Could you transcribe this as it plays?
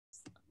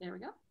There we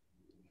go.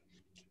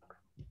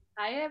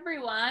 Hi,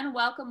 everyone.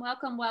 Welcome,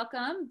 welcome,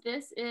 welcome.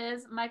 This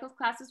is Michael's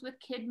Classes with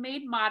Kid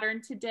Made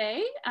Modern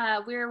today.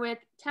 We're with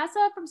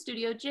Tessa from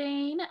Studio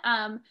Jane.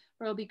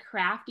 We'll be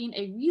crafting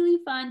a really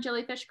fun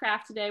jellyfish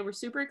craft today. We're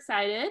super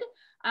excited.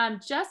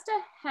 Just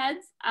a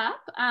heads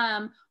up,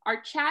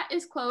 our chat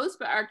is closed,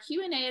 but our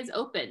Q&A is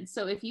open.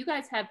 So if you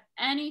guys have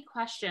any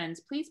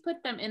questions, please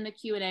put them in the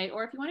Q&A,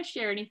 or if you want to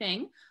share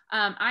anything.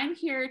 I'm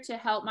here to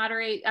help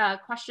moderate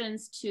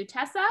questions to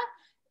Tessa.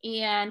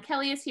 And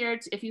Kelly is here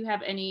if you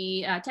have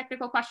any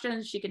technical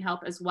questions, she can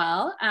help as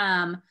well.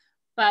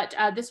 But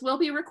this will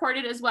be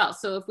recorded as well.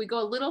 So if we go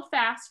a little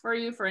fast for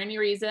you for any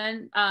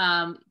reason,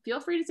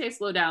 feel free to say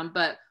slow down,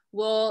 but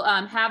we'll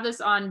have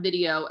this on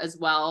video as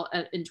well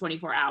in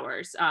 24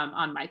 hours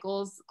on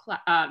Michael's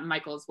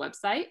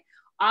website.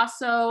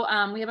 Also,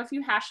 we have a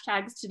few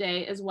hashtags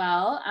today as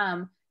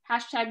well.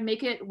 Hashtag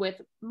make it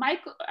with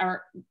Michael,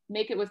 or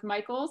make it with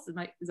Michael's.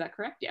 Is that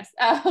correct? Yes.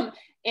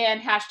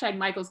 And hashtag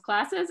Michael's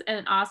Classes,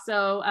 and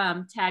also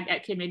tag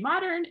at Kid Made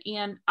Modern,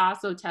 and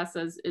also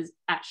Tessa's is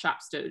at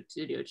Shop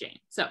Studio Jane.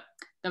 So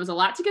that was a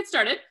lot to get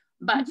started,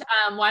 but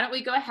why don't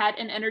we go ahead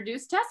and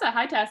introduce Tessa.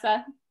 Hi,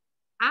 Tessa.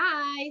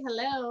 Hi,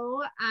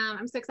 hello.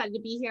 I'm so excited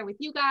to be here with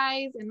you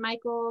guys and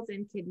Michael's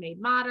and Kid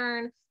Made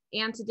Modern.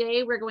 And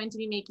today we're going to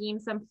be making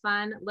some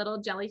fun little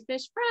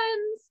jellyfish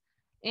friends.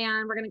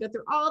 And we're going to go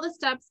through all the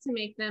steps to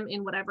make them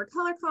in whatever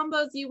color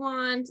combos you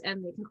want.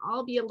 And they can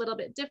all be a little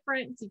bit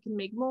different. So you can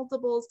make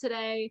multiples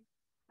today.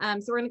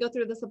 So we're going to go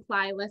through the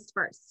supply list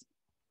first.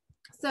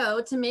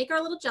 So to make our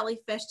little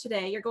jellyfish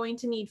today, you're going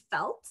to need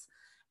felt.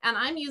 And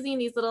I'm using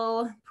these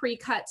little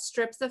pre-cut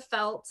strips of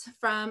felt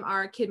from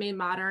our Kid Made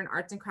Modern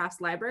Arts and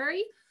Crafts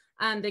library.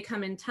 They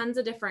come in tons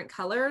of different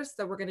colors.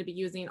 So we're going to be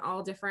using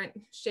all different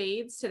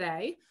shades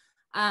today.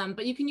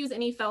 But you can use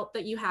any felt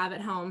that you have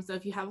at home. So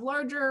if you have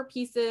larger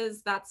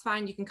pieces, that's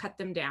fine. You can cut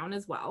them down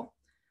as well.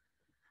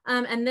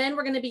 And then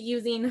we're going to be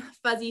using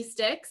fuzzy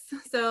sticks.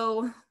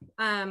 So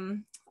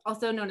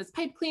also known as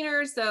pipe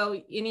cleaners.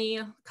 So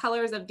any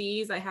colors of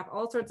these, I have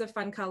all sorts of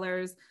fun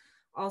colors.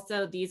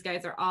 Also, these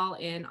guys are all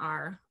in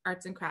our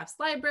Arts and Crafts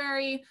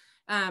library,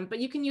 but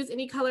you can use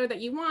any color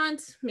that you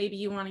want. Maybe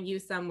you want to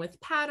use some with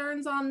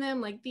patterns on them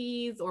like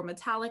these, or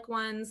metallic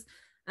ones.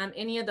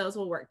 Any of those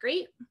will work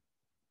great.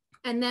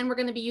 And then we're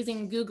going to be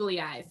using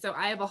googly eyes. So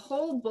I have a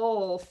whole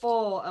bowl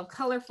full of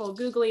colorful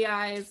googly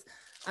eyes.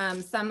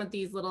 Some of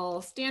these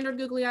little standard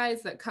googly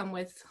eyes that come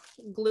with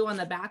glue on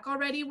the back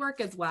already work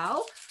as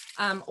well.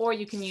 Or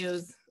you can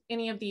use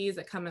any of these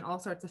that come in all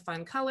sorts of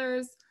fun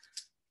colors.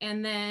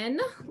 And then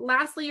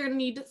lastly, you're gonna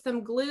need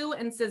some glue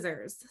and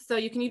scissors. So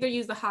you can either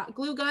use a hot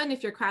glue gun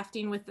if you're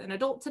crafting with an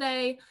adult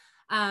today,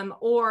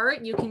 or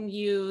you can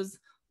use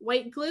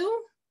white glue.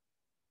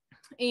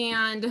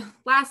 And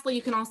lastly,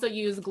 you can also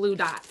use glue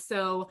dots.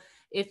 So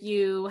if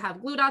you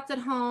have glue dots at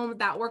home,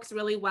 that works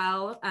really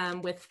well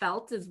with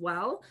felt as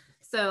well.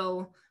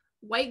 So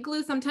white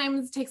glue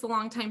sometimes takes a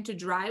long time to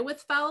dry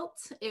with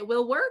felt. It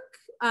will work,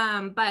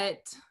 but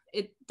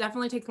it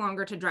definitely takes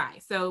longer to dry.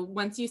 So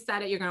once you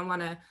set it, you're gonna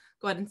wanna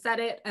go ahead and set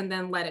it and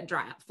then let it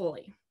dry out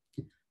fully.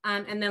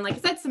 And then, like I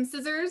said, some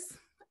scissors,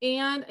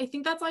 and I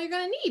think that's all you're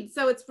gonna need.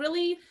 So it's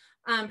really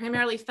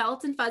primarily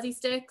felt and fuzzy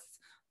sticks,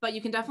 but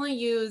you can definitely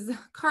use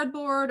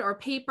cardboard or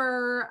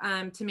paper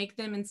to make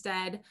them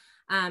instead.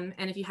 And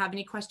if you have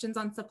any questions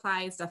on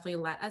supplies, definitely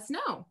let us know.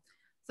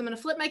 So I'm gonna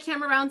flip my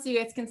camera around so you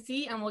guys can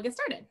see, and we'll get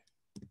started.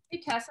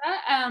 Hey, Tessa,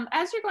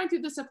 as you're going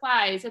through the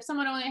supplies, if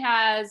someone only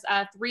has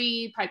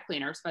 3 pipe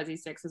cleaners, fuzzy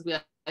sticks as we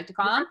like to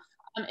call them,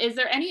 is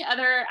there any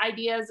other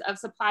ideas of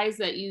supplies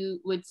that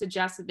you would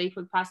suggest that they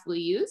could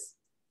possibly use?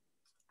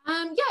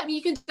 Yeah, I mean,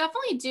 you could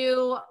definitely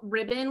do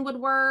ribbon would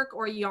work,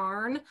 or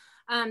yarn.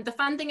 The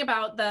fun thing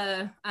about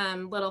the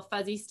little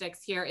fuzzy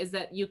sticks here is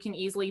that you can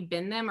easily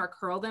bend them or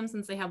curl them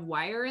since they have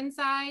wire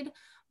inside.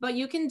 But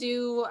you can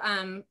do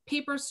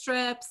paper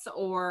strips,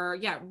 or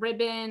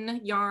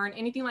ribbon, yarn,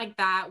 anything like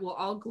that will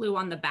all glue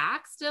on the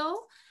back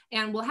still.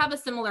 And we'll have a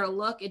similar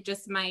look. It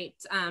just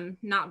might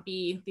not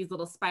be these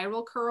little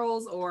spiral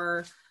curls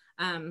or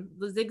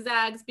the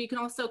zigzags, but you can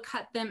also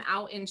cut them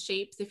out in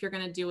shapes if you're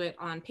gonna do it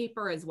on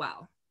paper as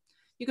well.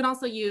 You can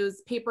also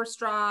use paper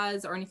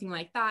straws or anything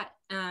like that,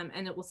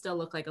 and it will still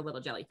look like a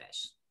little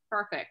jellyfish.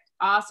 Perfect.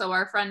 Also,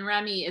 our friend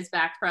Remy is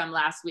back from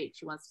last week.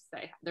 She wants to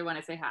say, they want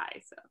to say hi.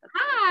 So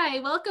hi,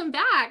 welcome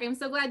back. I'm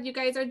so glad you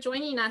guys are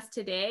joining us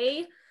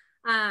today.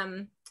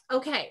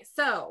 Okay,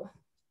 so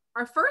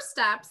our first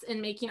steps in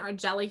making our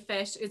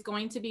jellyfish is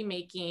going to be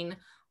making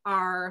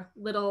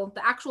the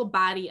actual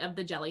body of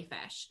the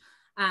jellyfish.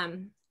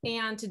 And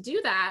to do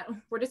that,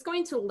 we're just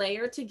going to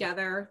layer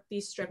together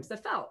these strips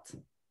of felt.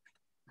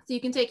 So you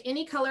can take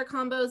any color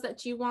combos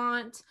that you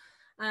want.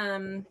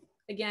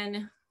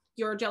 Again,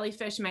 your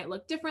jellyfish might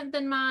look different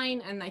than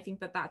mine, and I think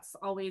that that's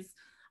always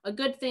a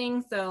good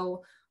thing.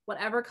 So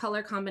whatever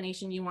color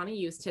combination you want to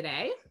use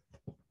today.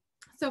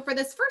 So for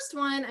this first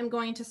one, I'm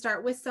going to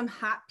start with some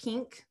hot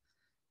pink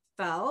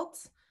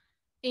felt,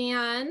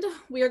 and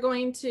we are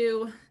going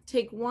to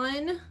take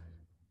 1,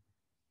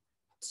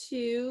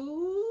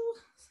 2,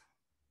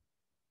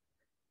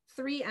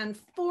 3, and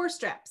 4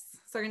 strips.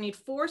 So you're gonna need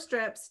 4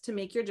 strips to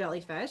make your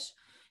jellyfish.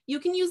 You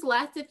can use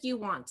less if you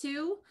want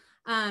to.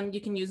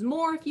 You can use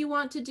more if you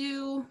want to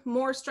do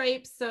more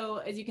stripes. So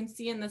as you can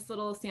see in this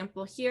little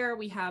sample here,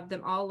 we have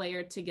them all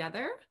layered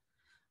together.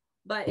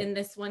 But in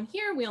this one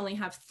here, we only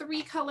have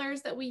 3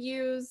 colors that we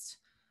used.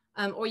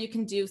 Or you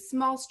can do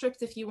small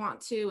strips if you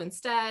want to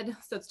instead.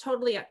 So it's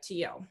totally up to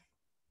you.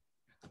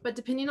 But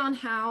depending on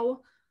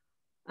how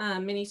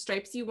many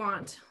stripes you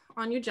want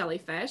on your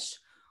jellyfish,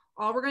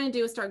 all we're going to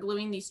do is start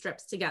gluing these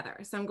strips together.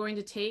 So I'm going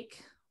to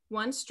take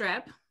 1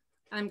 strip,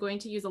 and I'm going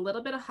to use a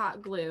little bit of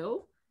hot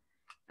glue.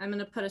 I'm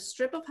going to put a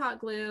strip of hot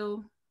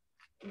glue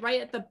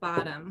right at the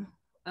bottom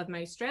of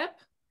my strip,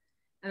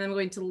 and I'm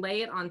going to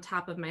lay it on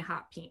top of my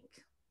hot pink.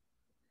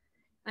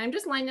 I'm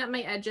just lining up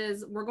my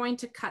edges. We're going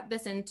to cut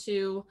this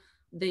into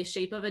the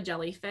shape of a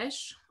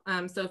jellyfish.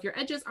 So if your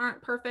edges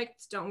aren't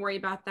perfect, don't worry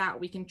about that.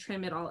 We can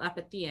trim it all up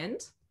at the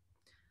end.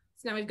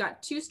 So now we've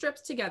got 2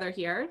 strips together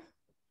here.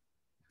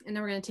 And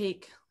then we're going to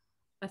take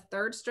a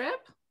 3rd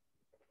strip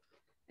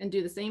and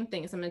do the same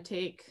thing. So I'm going to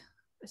take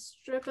a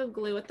strip of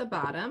glue at the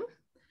bottom.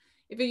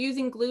 If you're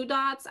using glue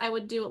dots, I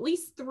would do at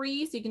least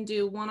 3, so you can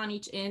do 1 on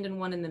each end and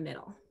 1 in the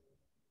middle.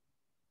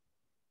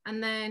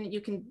 And then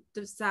you can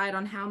decide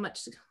on how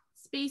much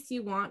space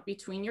you want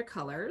between your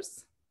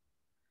colors.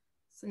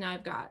 So now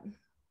I've got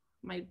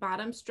my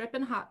bottom strip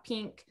in hot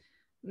pink,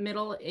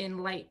 middle in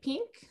light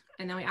pink,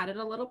 and now we added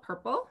a little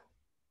purple.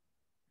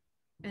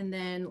 And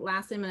then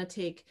lastly, I'm going to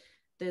take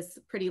this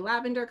pretty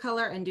lavender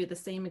color and do the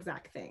same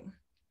exact thing.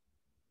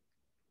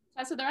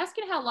 So they're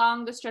asking how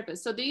long the strip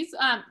is. So these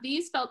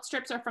felt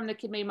strips are from the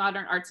Kid Made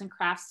Modern Arts and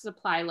Crafts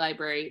Supply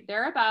Library.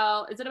 They're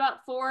about, is it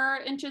about 4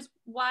 inches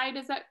wide?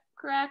 Is that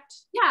correct?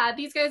 Yeah,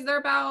 these guys, they're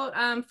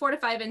about 4 to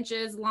 5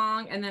 inches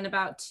long, and then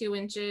about 2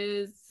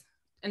 inches,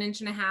 1.5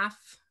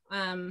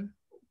 inches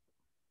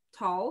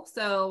tall.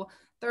 So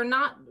they're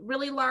not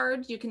really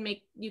large. You can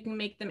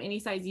make them any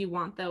size you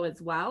want though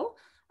as well.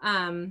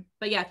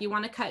 But yeah, if you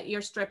want to cut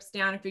your strips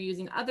down, if you're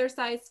using other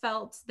size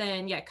felts,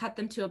 then yeah, cut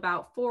them to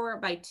about 4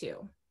 by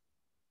 2.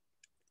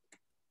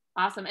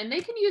 Awesome. And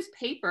they can use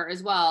paper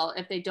as well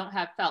if they don't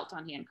have felt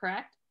on hand,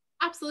 correct?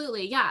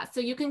 Absolutely, yeah.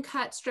 So you can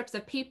cut strips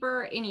of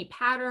paper, any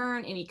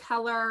pattern, any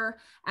color,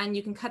 and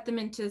you can cut them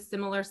into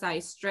similar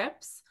size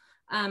strips.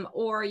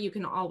 Or you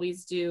can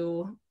always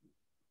do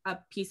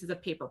pieces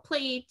of paper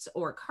plate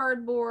or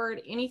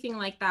cardboard, anything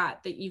like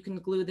that, that you can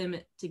glue them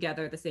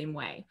together the same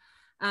way.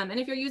 And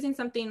if you're using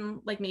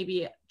something like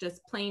maybe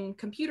just plain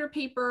computer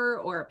paper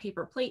or a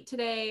paper plate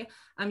today,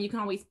 you can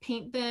always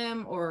paint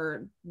them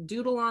or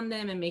doodle on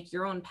them and make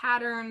your own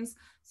patterns.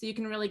 So you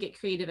can really get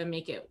creative and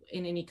make it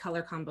in any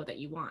color combo that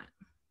you want.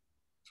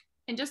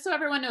 And just so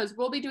everyone knows,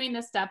 we'll be doing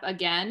this step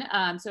again.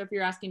 So if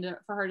you're asking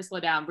for her to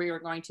slow down, we are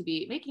going to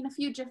be making a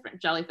few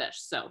different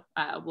jellyfish. So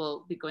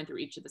we'll be going through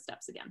each of the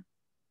steps again.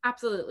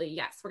 Absolutely,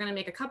 yes. We're going to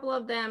make a couple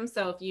of them.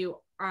 So if you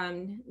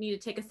need to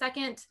take a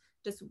second,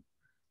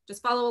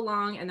 just follow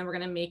along, and then we're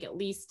going to make at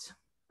least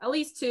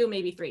 2,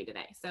 maybe 3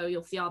 today. So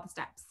you'll see all the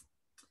steps.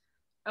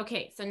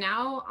 Okay, so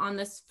now on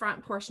this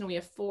front portion, we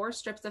have 4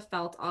 strips of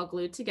felt all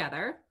glued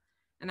together,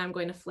 and I'm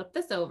going to flip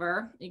this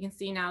over. You can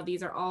see now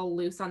these are all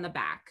loose on the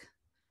back.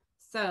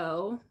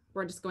 So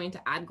we're just going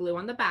to add glue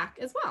on the back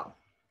as well.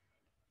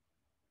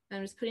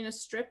 I'm just putting a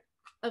strip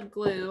of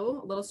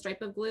glue, a little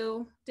stripe of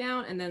glue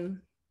down, and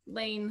then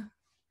laying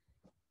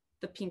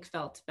the pink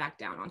felt back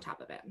down on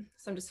top of it.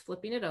 So I'm just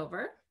flipping it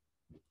over.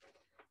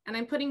 And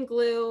I'm putting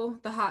glue,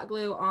 the hot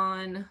glue,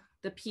 on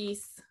the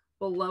piece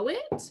below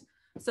it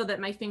so that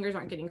my fingers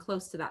aren't getting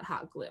close to that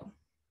hot glue.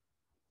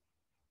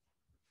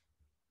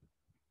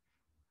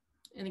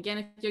 And again,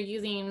 if you're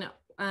using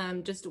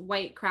just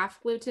white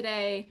craft glue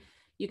today,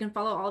 you can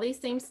follow all these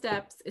same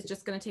steps. It's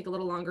just going to take a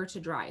little longer to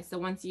dry. So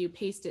once you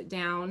paste it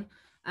down,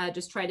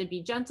 just try to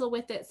be gentle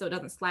with it so it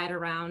doesn't slide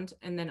around,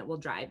 and then it will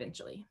dry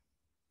eventually.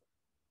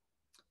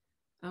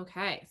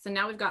 Okay, so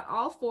now we've got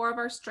all 4 of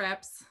our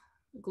strips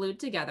glued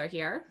together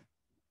here,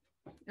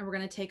 and we're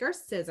going to take our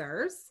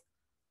scissors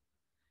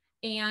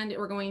and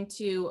we're going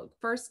to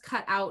first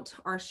cut out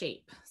our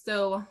shape.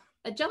 So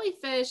a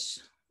jellyfish,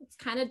 it's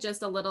kind of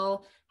just a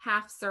little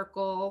half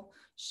circle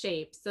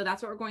shape. So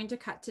that's what we're going to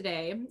cut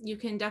today. You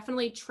can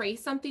definitely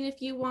trace something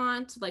if you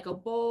want, like a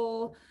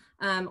bowl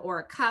or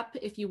a cup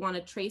if you want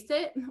to trace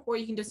it, or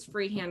you can just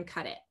freehand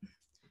cut it.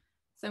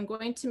 So I'm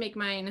going to make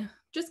mine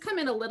just come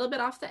in a little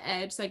bit off the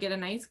edge so I get a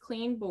nice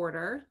clean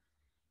border.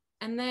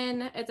 And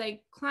then as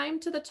I climb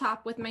to the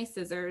top with my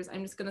scissors,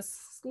 I'm just going to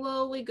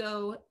slowly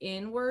go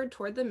inward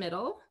toward the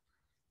middle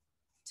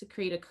to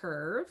create a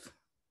curve.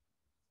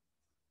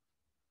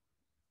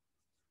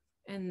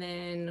 And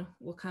then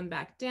we'll come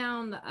back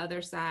down the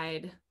other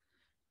side,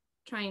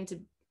 trying to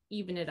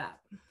even it up.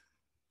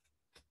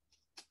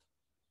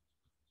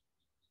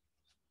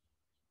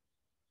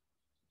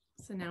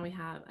 So now we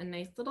have a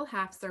nice little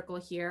half circle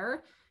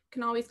here.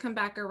 Can always come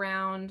back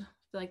around.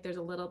 I feel like there's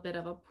a little bit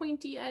of a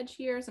pointy edge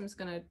here, so I'm just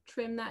going to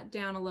trim that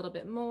down a little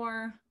bit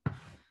more.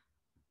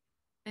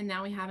 And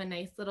now we have a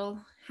nice little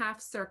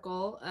half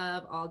circle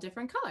of all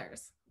different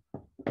colors.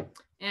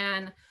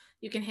 And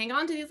you can hang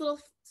on to these little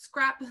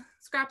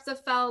scraps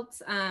of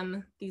felt.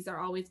 These are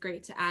always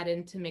great to add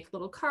in to make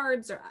little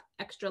cards or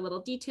extra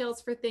little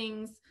details for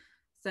things.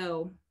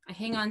 So I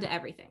hang on to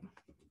everything.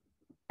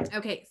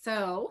 Okay,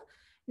 so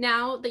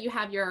now that you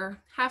have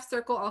your half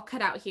circle all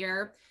cut out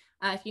here,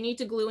 if you need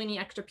to glue any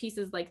extra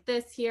pieces like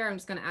this here, I'm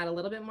just going to add a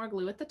little bit more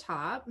glue at the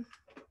top.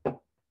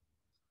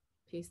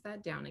 Paste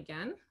that down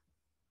again.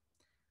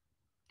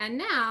 And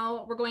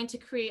now we're going to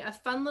create a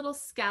fun little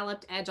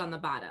scalloped edge on the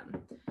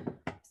bottom.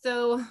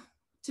 So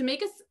to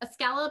make a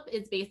scallop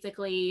is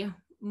basically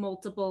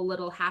multiple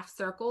little half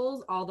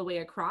circles all the way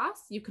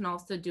across. You can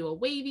also do a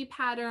wavy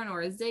pattern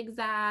or a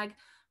zigzag,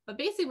 but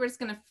basically we're just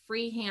going to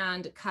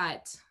freehand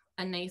cut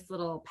a nice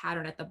little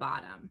pattern at the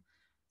bottom.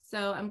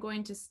 So I'm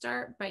going to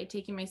start by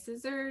taking my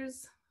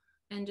scissors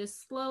and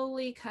just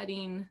slowly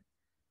cutting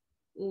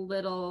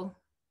little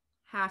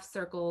half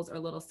circles or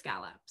little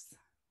scallops.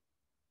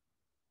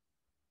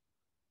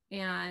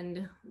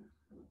 And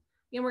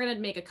we're going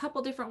to make a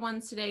couple different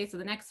ones today. So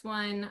the next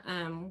one,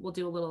 we'll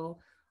do a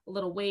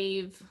little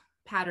wave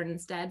pattern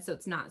instead. So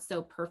it's not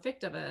so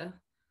perfect of a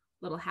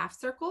little half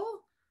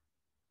circle,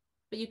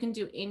 but you can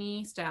do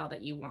any style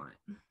that you want.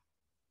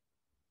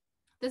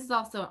 This is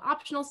also an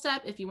optional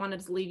step. If you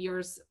wanted to leave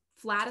yours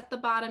flat at the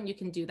bottom, you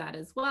can do that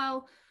as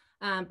well.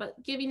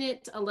 But giving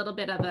it a little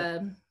bit of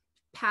a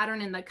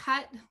pattern in the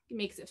cut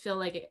makes it feel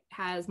like it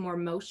has more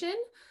motion,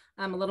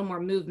 a little more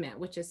movement,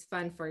 which is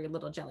fun for your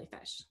little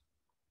jellyfish.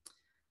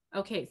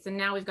 Okay, so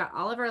now we've got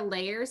all of our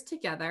layers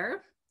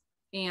together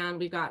and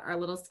we've got our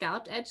little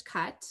scalloped edge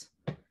cut.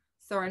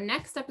 So our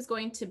next step is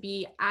going to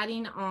be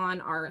adding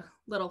on our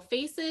little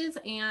faces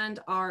and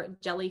our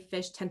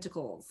jellyfish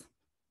tentacles.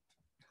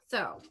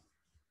 So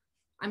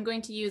I'm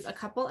going to use a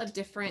couple of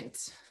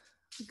different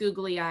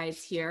googly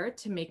eyes here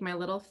to make my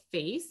little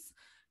face.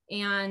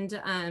 And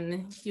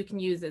you can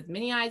use as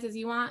many eyes as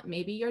you want.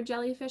 Maybe your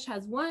jellyfish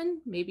has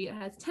one, maybe it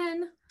has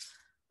 10.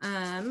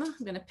 I'm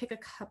gonna pick a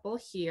couple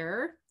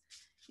here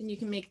and you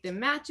can make them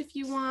match if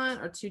you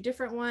want, or two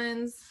different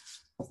ones.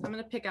 So I'm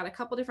gonna pick out a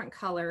couple different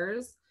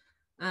colors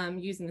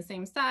using the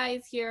same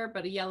size here,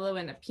 but a yellow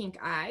and a pink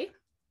eye.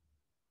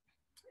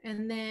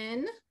 And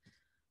then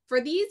for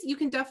these, you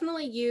can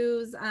definitely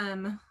use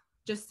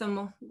just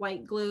some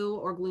white glue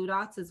or glue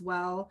dots as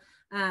well.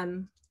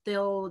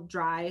 They'll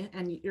dry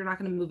and you're not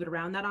going to move it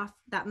around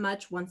that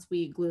much once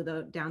we glue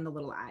down the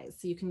little eyes.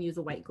 So you can use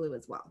a white glue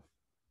as well.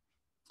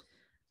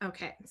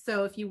 Okay,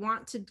 so if you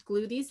want to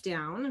glue these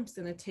down, I'm just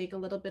going to take a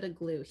little bit of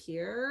glue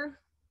here.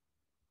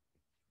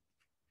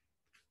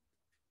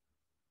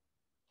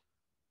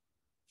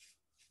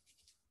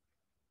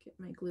 Get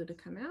my glue to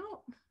come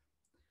out.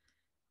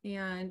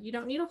 And you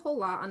don't need a whole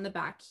lot on the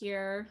back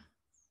here.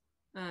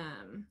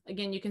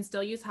 Again, you can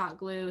still use hot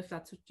glue if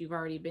that's what you've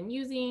already been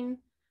using,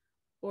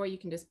 or you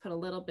can just put a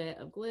little bit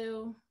of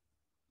glue.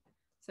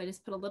 So I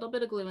just put a little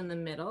bit of glue in the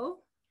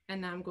middle,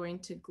 and now I'm going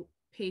to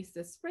paste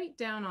this right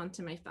down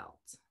onto my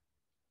felt.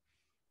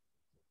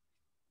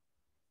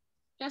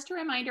 Just a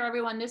reminder,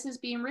 everyone, this is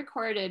being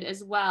recorded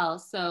as well.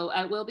 So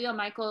it will be on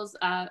Michael's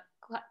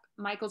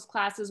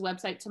Class's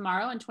website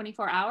tomorrow in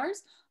 24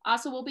 hours.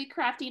 Also, we'll be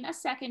crafting a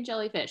second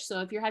jellyfish.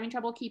 So if you're having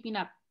trouble keeping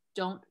up,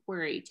 don't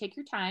worry, take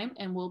your time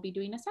and we'll be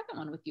doing a second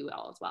one with you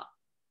all as well.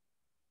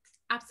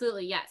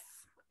 Absolutely, yes.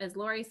 As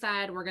Lori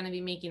said, we're going to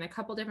be making a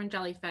couple different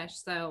jellyfish.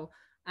 So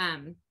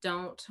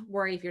don't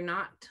worry if you're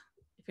not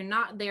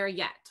there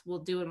yet. We'll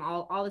do them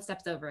all the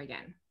steps over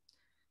again.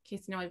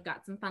 Okay, so now we've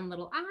got some fun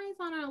little eyes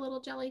on our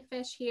little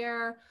jellyfish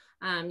here.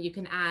 You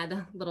can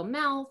add little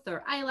mouth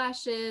or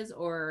eyelashes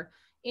or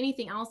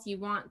anything else you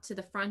want to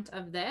the front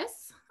of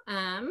this,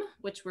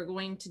 which we're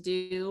going to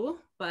do,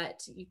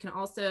 but you can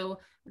also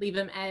leave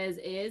them as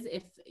is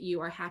if you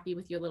are happy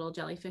with your little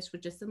jellyfish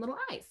with just some little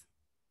eyes.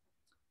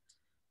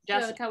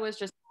 Jessica was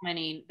just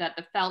commenting that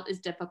the felt is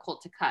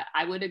difficult to cut.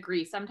 I would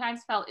agree.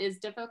 Sometimes felt is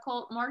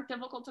more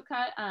difficult to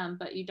cut,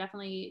 but do you have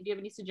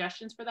any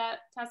suggestions for that,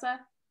 Tessa?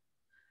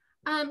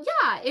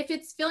 Yeah, if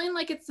it's feeling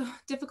like it's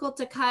difficult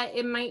to cut,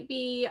 it might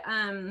be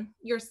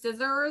your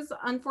scissors,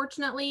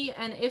 unfortunately.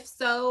 And if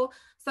so,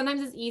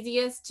 sometimes it's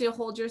easiest to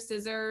hold your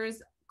scissors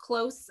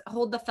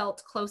hold the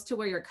felt close to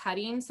where you're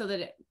cutting so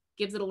that it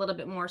gives it a little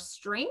bit more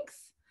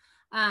strength.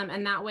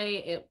 And that way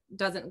it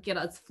doesn't get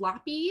as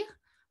floppy.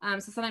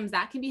 So sometimes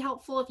that can be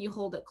helpful if you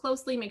hold it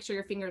closely, make sure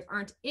your fingers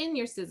aren't in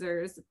your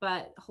scissors,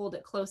 but hold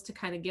it close to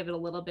kind of give it a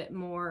little bit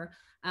more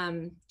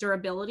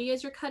durability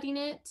as you're cutting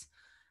it.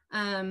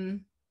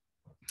 And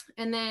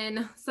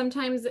then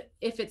sometimes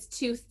if it's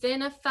too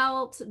thin a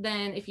felt,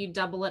 then if you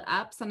double it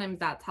up, sometimes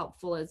that's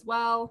helpful as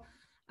well.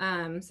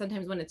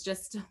 Sometimes when it's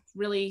just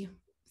really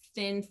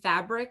thin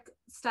fabric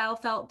style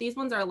felt, these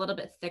ones are a little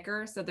bit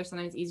thicker, so they're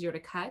sometimes easier to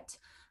cut.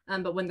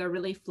 But when they're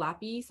really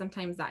floppy,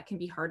 sometimes that can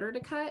be harder to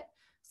cut.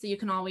 So you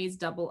can always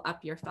double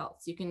up your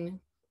felts. You can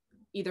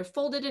either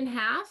fold it in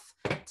half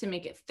to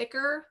make it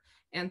thicker.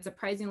 And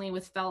surprisingly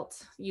with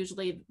felt,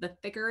 usually the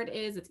thicker it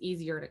is, it's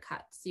easier to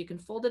cut. So you can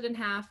fold it in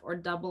half or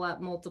double up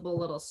multiple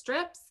little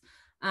strips.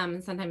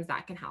 And sometimes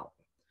that can help.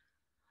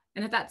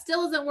 And if that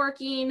still isn't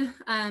working,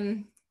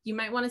 you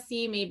might want to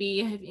see maybe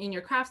in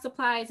your craft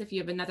supplies if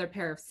you have another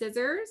pair of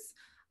scissors,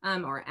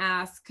 or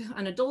ask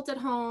an adult at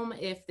home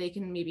if they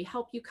can maybe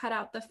help you cut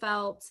out the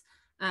felt.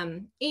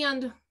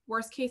 And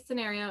worst case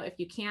scenario, if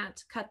you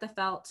can't cut the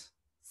felt,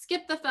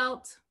 skip the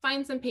felt,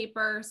 find some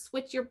paper,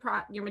 switch your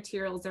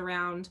materials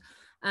around.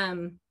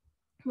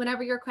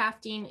 Whenever you're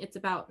crafting, it's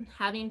about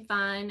having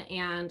fun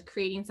and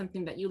creating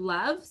something that you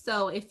love.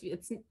 So if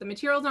the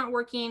materials aren't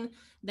working,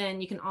 then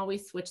you can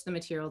always switch the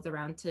materials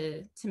around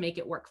to make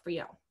it work for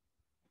you.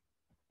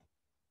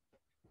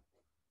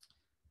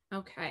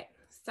 Okay,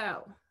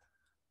 so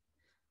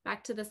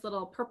back to this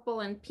little purple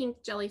and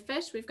pink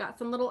jellyfish. We've got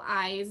some little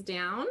eyes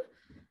down.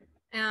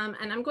 And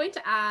I'm going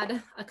to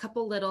add a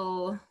couple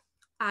little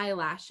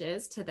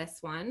eyelashes to this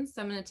one.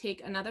 So I'm going to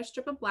take another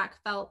strip of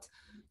black felt.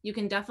 You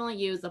can definitely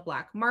use a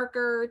black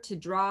marker to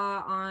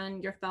draw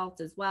on your felt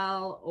as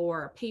well,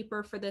 or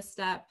paper for this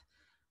step.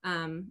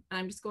 I'm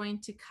just going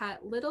to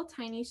cut little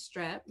tiny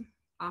strip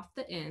off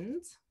the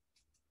ends.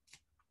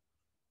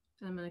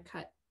 I'm going to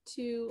cut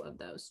 2 of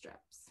those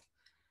strips.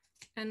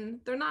 And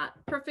they're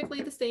not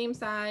perfectly the same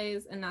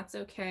size, and that's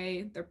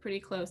okay. They're pretty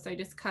close. I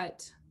just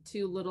cut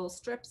 2 little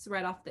strips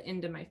right off the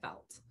end of my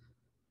felt.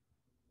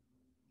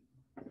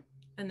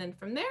 And then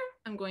from there,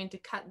 I'm going to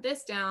cut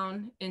this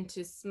down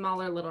into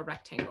smaller little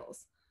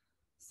rectangles.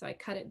 So I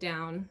cut it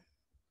down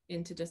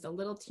into just a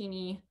little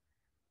teeny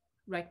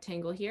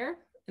rectangle here.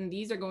 And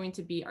these are going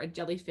to be our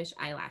jellyfish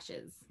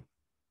eyelashes.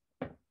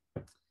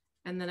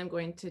 And then I'm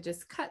going to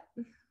just cut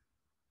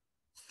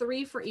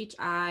 3 for each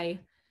eye,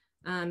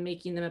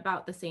 making them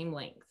about the same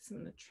length. So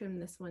I'm going to trim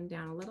this one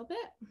down a little bit.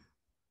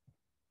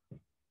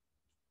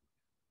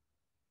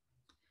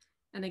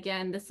 And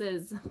again, this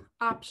is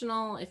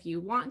optional if you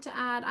want to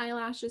add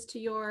eyelashes to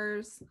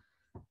yours,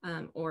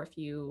 or if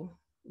you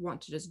want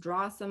to just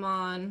draw some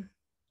on.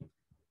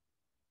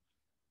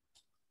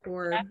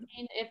 Or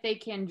if they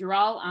can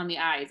draw on the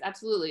eyes,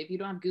 absolutely. If you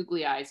don't have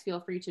googly eyes, feel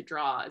free to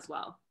draw as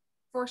well.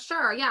 For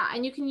sure, yeah.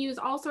 And you can use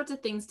all sorts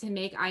of things to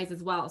make eyes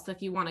as well. So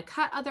if you want to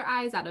cut other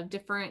eyes out of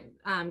different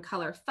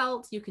color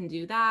felt, you can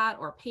do that,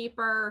 or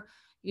paper.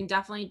 You can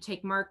definitely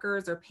take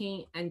markers or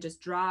paint and just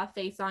draw a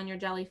face on your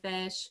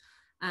jellyfish.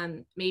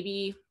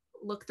 Maybe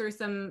look through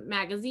some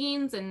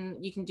magazines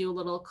and you can do a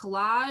little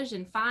collage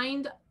and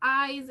find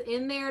eyes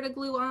in there to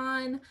glue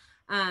on.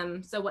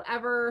 So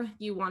whatever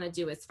you want to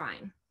do is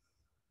fine.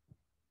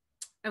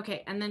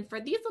 Okay, and then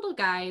for these little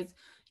guys,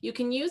 you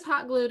can use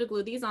hot glue to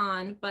glue these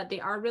on, but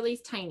they are really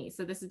tiny.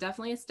 So this is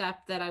definitely a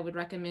step that I would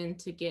recommend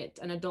to get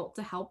an adult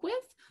to help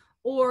with,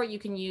 or you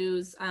can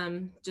use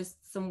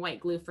just some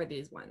white glue for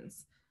these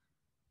ones.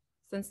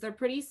 Since they're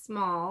pretty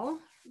small,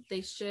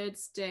 they should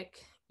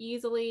stick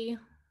easily,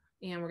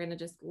 and we're gonna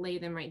just lay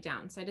them right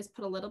down. So I just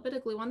put a little bit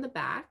of glue on the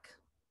back,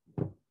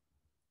 and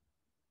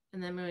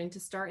then I'm going to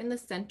start in the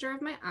center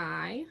of my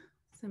eye.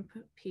 So I'm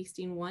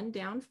pasting one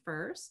down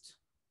first.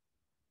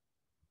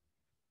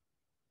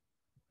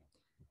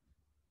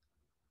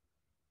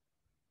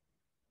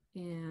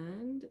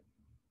 And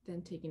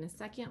then taking a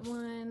second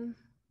one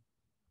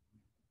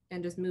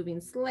and just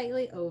moving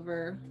slightly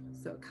over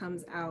so it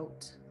comes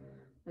out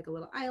like a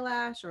little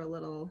eyelash or a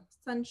little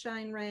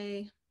sunshine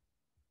ray.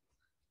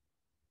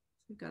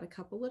 We've got a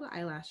couple little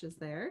eyelashes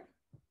there.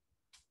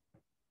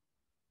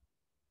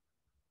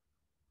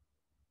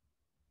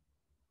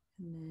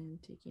 And then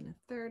taking a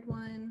third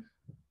one.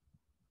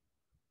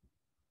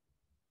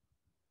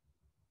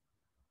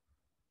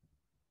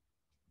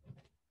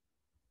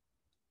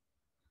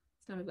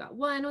 So now we've got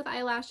one with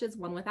eyelashes,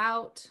 one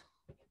without.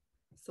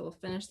 So we'll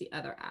finish the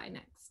other eye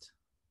next.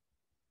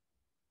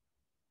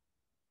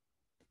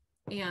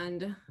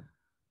 And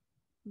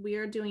we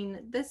are doing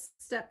this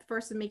step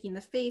first of making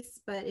the face,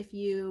 but if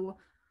you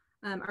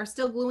are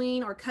still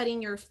gluing or cutting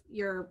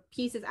your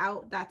pieces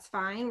out, that's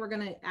fine. We're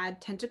gonna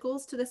add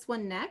tentacles to this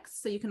one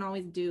next. So you can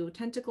always do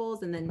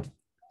tentacles and then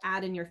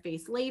add in your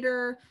face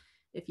later.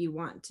 If you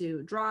want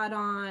to draw it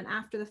on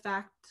after the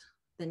fact,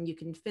 then you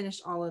can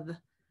finish all of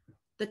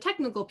the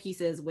technical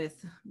pieces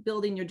with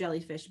building your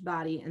jellyfish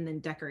body and then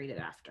decorate it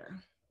after.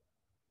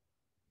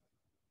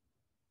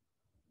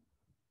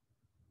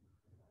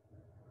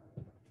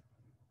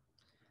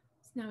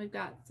 So now we've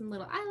got some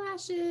little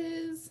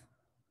eyelashes,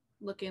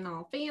 looking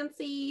all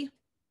fancy.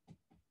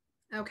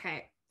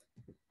 Okay,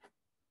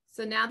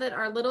 so now that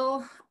our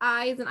little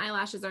eyes and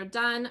eyelashes are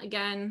done,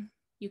 again,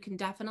 you can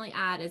definitely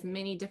add as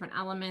many different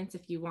elements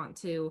if you want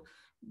to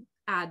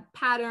add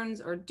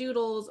patterns or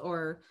doodles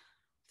or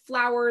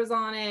flowers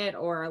on it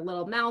or a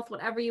little mouth.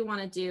 Whatever you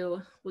want to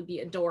do would be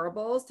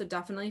adorable. So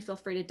definitely feel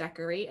free to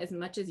decorate as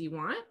much as you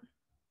want.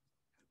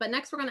 But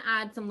next we're going to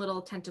add some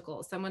little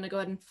tentacles. So I'm going to go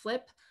ahead and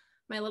flip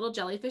my little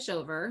jellyfish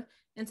over.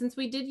 And since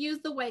we did use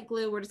the white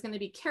glue, we're just going to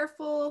be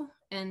careful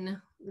and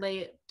lay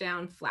it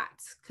down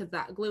flat because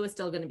that glue is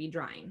still going to be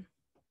drying.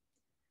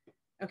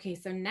 Okay,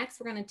 so next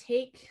we're going to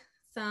take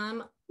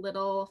some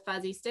little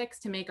fuzzy sticks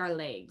to make our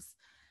legs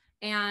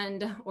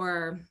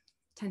or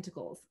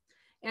tentacles.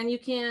 And you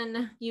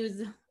can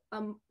use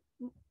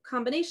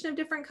combination of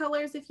different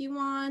colors if you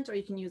want, or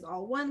you can use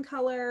all one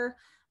color.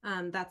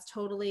 That's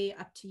totally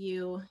up to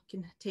you. You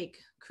can take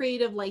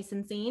creative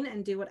licensing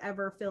and do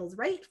whatever feels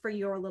right for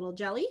your little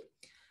jelly.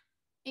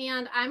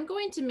 And I'm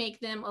going to make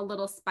them a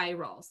little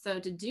spiral. So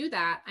to do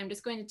that, I'm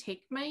just going to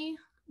take my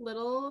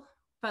little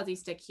fuzzy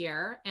stick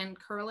here and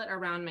curl it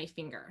around my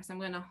finger. So I'm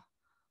going to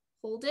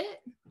hold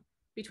it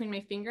between my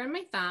finger and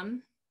my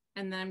thumb,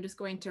 and then I'm just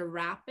going to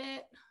wrap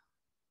it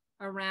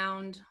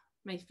around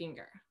my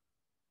finger.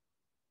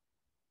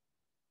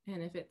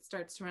 And if it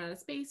starts to run out of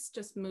space,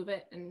 just move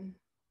it and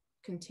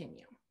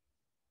continue.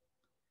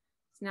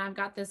 So now I've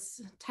got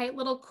this tight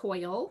little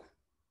coil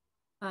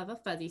of a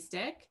fuzzy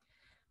stick.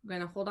 I'm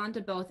going to hold on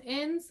to both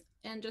ends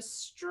and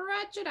just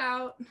stretch it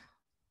out.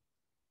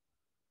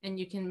 And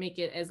you can make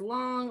it as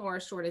long or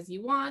as short as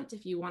you want,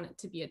 if you want it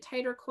to be a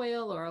tighter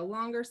coil or a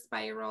longer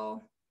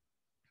spiral.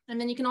 And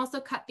then you can also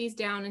cut these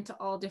down into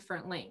all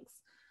different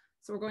lengths.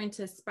 So we're going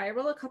to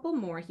spiral a couple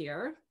more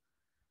here.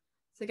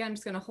 So again, I'm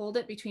just going to hold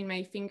it between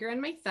my finger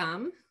and my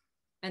thumb,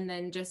 and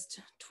then just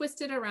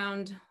twist it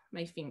around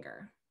my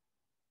finger.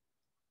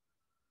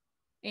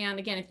 And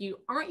again, if you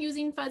aren't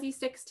using fuzzy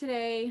sticks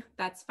today,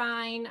 that's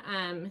fine.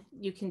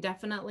 You can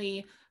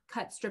definitely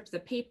cut strips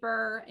of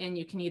paper, and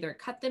you can either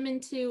cut them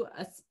into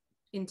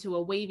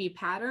a wavy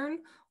pattern,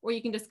 or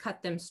you can just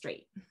cut them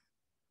straight.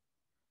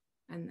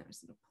 And I'm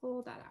just gonna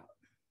pull that out.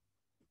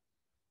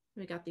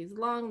 We got these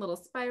long little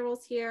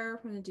spirals here.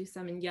 We're gonna do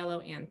some in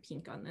yellow and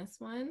pink on this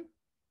one.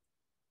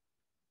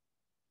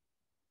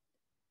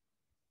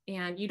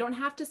 And you don't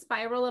have to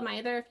spiral them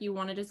either if you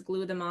want to just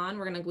glue them on.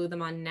 We're going to glue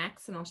them on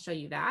next, and I'll show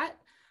you that.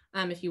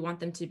 If you want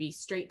them to be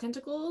straight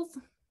tentacles,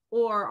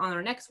 or on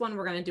our next one,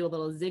 we're going to do a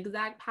little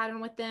zigzag pattern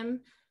with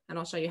them, and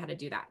I'll show you how to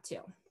do that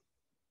too.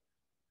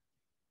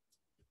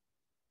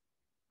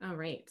 All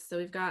right, so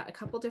we've got a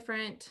couple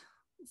different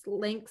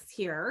lengths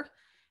here.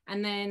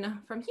 And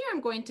then from here,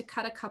 I'm going to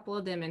cut a couple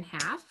of them in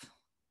half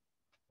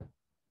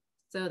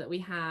so that we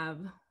have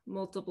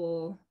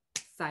multiple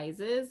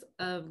sizes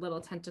of little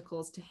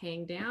tentacles to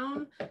hang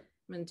down. I'm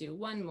going to do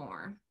one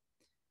more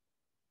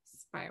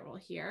spiral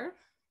here.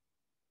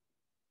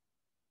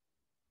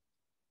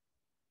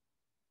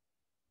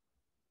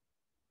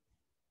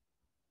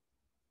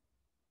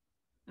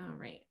 All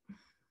right,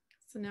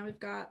 so now we've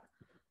got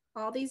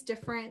all these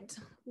different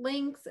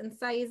lengths and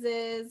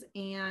sizes,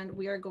 and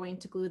we are going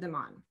to glue them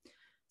on.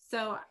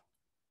 So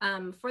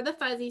for the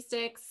fuzzy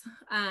sticks,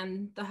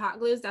 the hot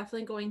glue is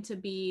definitely going to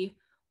be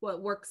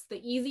what works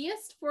the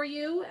easiest for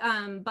you.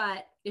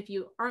 But if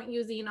you aren't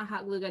using a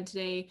hot glue gun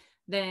today,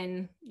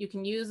 then you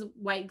can use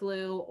white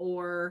glue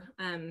or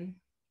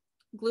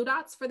glue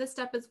dots for this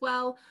step as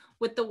well.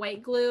 With the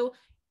white glue,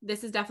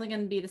 this is definitely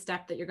going to be the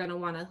step that you're going to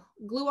want to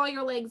glue all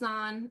your legs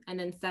on and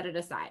then set it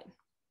aside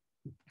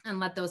and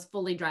let those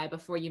fully dry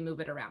before you move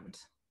it around.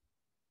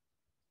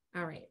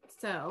 All right,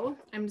 so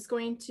I'm just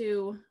going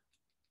to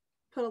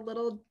put a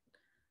little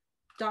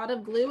dot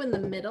of glue in the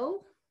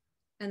middle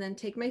and then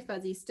take my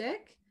fuzzy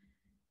stick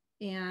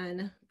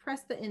and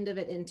press the end of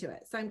it into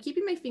it. So I'm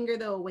keeping my finger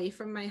though away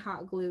from my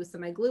hot glue. So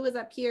my glue is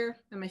up here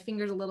and my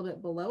finger's a little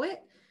bit below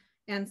it.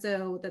 And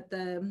so that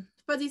the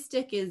fuzzy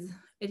stick is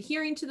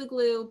adhering to the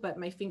glue, but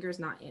my finger's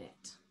not in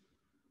it.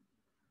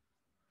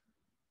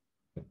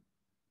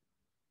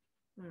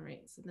 All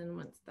right, so then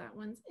once that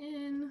one's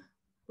in,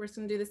 we're just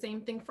gonna do the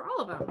same thing for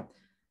all of them.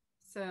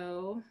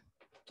 So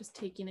just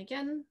taking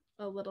again,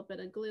 a little bit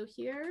of glue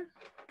here,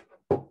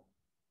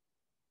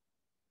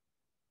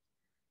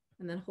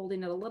 and then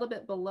holding it a little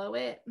bit below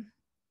it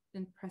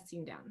and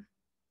pressing down.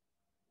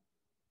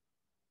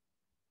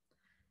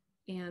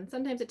 And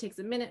sometimes it takes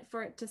a minute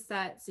for it to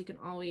set, so you can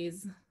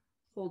always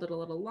hold it a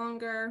little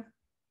longer.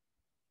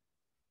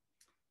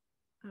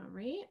 All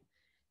right,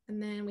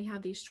 and then we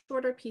have these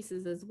shorter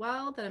pieces as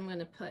well that I'm going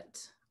to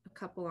put a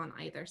couple on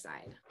either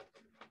side.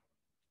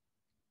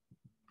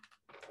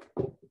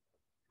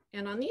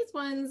 And on these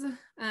ones,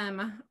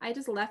 I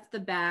just left the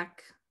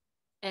back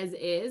as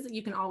is.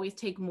 You can always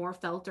take more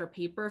felt or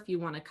paper if you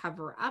want to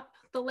cover up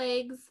the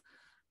legs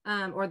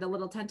or the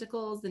little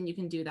tentacles, then you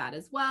can do that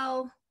as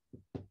well.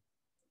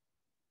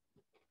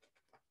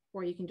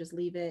 Or you can just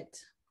leave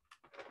it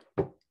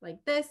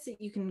like this.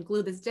 You can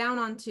glue this down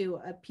onto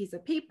a piece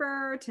of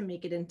paper to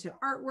make it into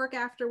artwork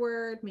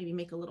afterward, maybe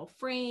make a little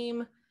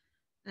frame,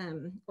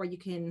 or you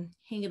can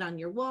hang it on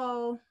your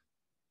wall.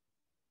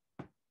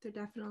 They're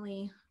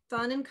definitely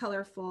fun and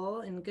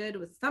colorful and good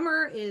with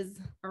summer is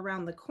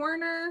around the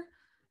corner.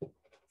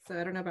 So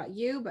I don't know about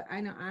you, but I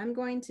know I'm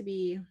going to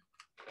be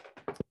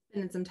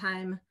spending some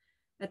time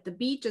at the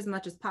beach as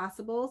much as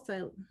possible. So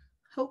I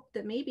hope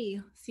that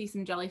maybe see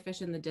some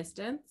jellyfish in the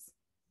distance,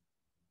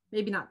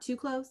 maybe not too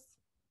close.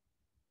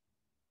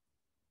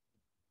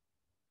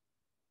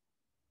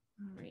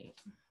 All right.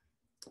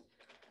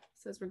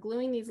 So as we're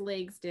gluing these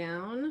legs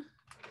down,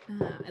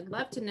 I'd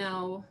love to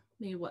know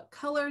maybe what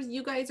colors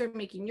you guys are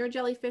making your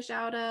jellyfish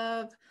out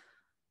of,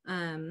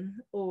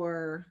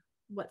 or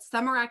what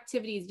summer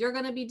activities you're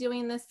going to be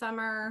doing this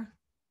summer.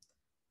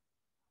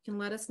 You can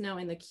let us know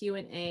in the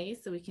Q&A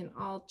so we can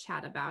all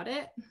chat about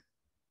it.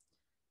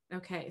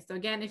 Okay, so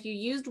again, if you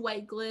used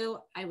white glue,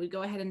 I would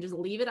go ahead and just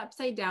leave it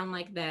upside down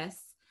like this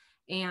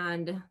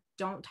and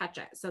don't touch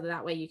it. So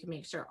that way you can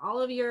make sure all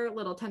of your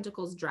little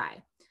tentacles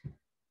dry.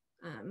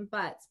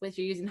 But if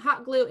you're using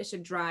hot glue, it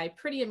should dry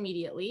pretty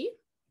immediately.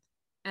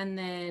 And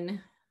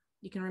then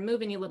you can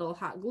remove any little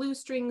hot glue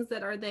strings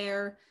that are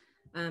there.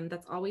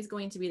 That's always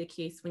going to be the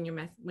case when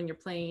you're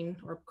playing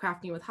or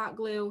crafting with hot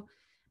glue.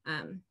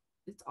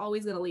 It's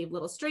always going to leave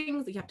little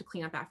strings that you have to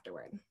clean up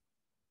afterward.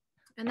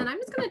 And then I'm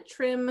just going to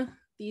trim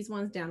these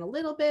ones down a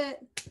little bit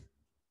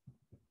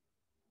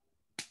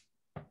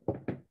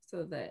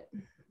so that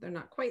they're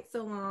not quite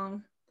so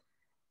long.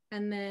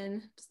 And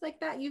then just like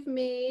that, you've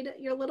made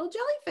your little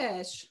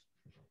jellyfish.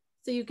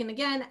 So you can,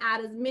 again,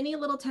 add as many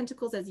little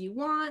tentacles as you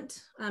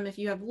want. If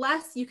you have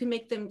less, you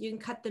can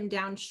cut them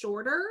down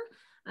shorter.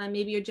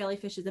 Maybe your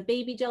jellyfish is a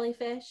baby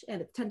jellyfish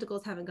and its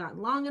tentacles haven't gotten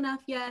long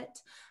enough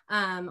yet.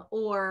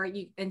 So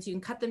you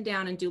can cut them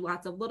down and do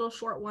lots of little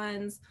short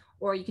ones,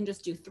 or you can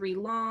just do 3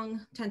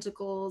 long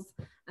tentacles.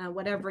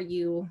 Whatever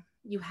you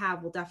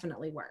have will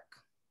definitely work.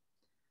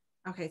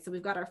 Okay, so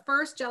we've got our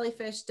first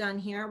jellyfish done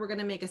here. We're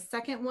gonna make a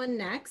second one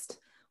next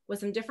with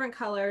some different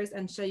colors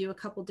and show you a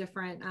couple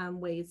different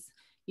ways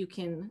you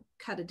can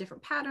cut a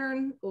different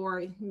pattern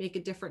or make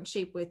a different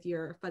shape with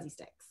your fuzzy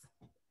sticks.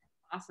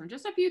 Awesome.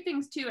 Just a few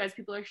things too, as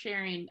people are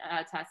sharing,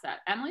 Tessa.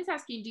 Emily's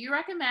asking, do you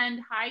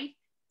recommend high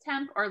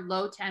temp or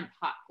low temp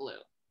hot glue?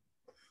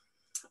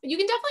 You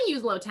can definitely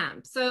use low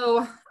temp.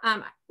 So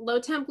low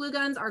temp glue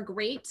guns are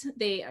great.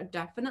 They are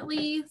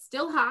definitely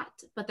still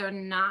hot, but they're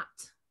not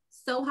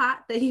so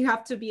hot that you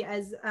have to be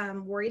as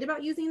worried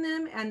about using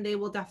them, and they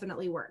will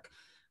definitely work.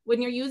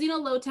 When you're using a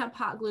low temp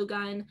hot glue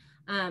gun,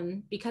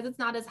 because it's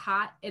not as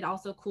hot, it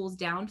also cools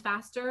down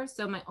faster.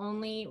 So my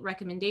only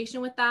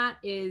recommendation with that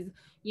is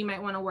you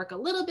might want to work a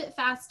little bit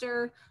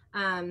faster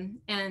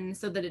and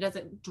so that it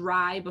doesn't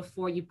dry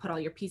before you put all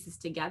your pieces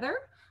together.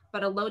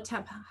 But a low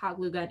temp hot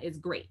glue gun is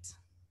great.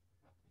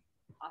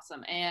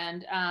 Awesome.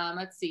 And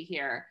let's see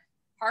here.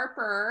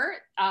 Harper,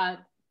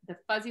 the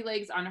fuzzy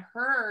legs on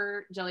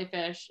her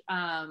jellyfish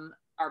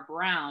are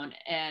brown,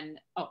 and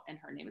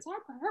her name is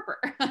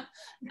Harper.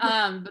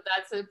 But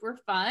that's super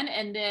fun.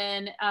 And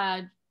then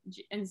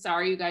and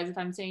sorry you guys if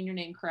I'm saying your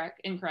name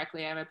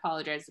incorrectly, I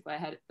apologize if I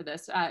had it for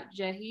this.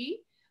 Jahi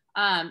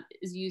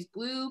is used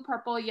blue,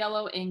 purple,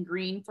 yellow, and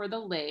green for the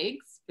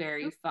legs.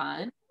 Very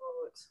fun.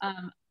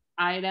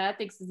 Ida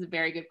thinks this is a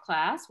very good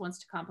class, wants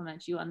to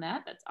compliment you on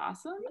that. That's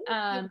awesome.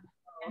 And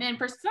then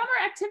for summer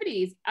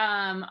activities,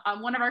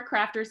 one of our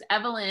crafters,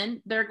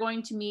 Evelyn, they're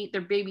going to meet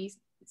their baby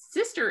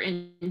sister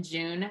in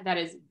June. That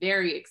is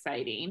very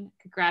exciting.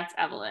 Congrats,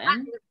 Evelyn.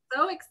 That is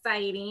so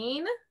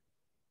exciting.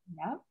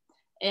 Yep.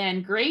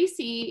 And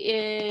Gracie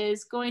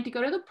is going to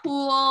go to the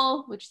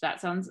pool, which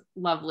that sounds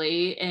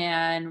lovely,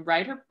 and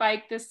ride her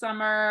bike this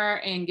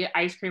summer and get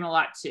ice cream a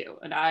lot too.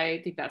 And I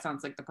think that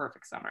sounds like the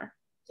perfect summer.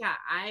 Yeah,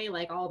 I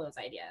like all those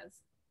ideas.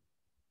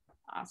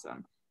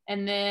 Awesome.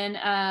 And then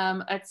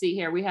let's see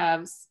here. We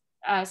have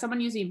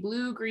someone using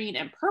blue, green,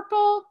 and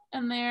purple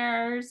in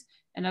theirs.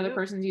 Another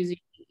person's using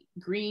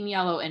green,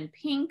 yellow, and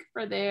pink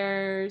for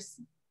theirs.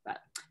 But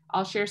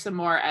I'll share some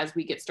more as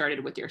we get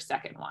started with your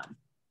second one.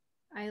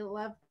 I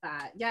love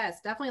that.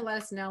 Yes, definitely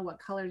let us know what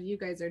colors you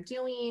guys are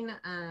doing.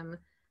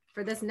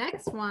 For this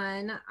next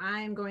one,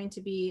 I'm going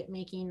to be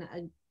making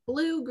a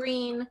blue,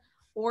 green,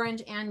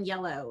 orange, and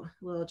yellow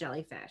little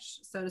jellyfish.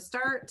 So to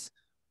start,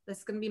 this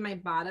is going to be my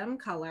bottom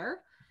color.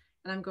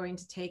 And I'm going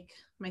to take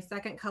my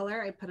second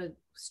color. I put a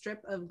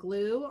strip of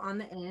glue on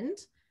the end,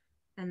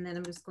 and then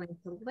I'm just going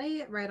to lay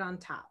it right on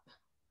top.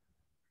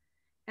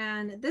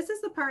 And this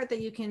is the part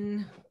that you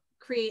can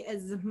create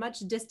as much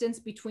distance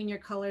between your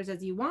colors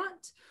as you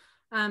want.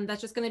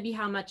 That's just going to be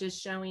how much is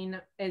showing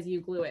as you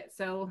glue it.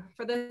 So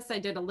for this, I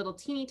did a little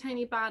teeny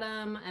tiny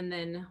bottom and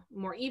then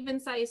more even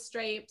size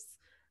stripes.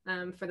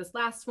 For this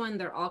last one,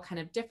 they're all kind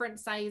of different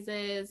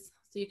sizes.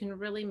 So you can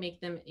really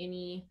make them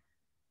any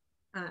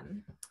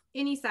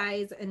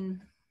size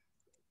and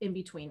in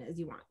between as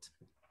you want.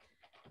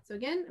 So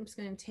again, I'm just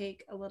going to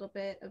take a little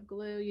bit of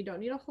glue. You don't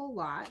need a whole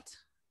lot.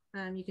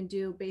 You can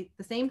do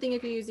the same thing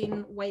if you're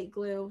using white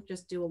glue.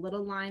 Just do a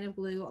little line of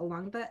glue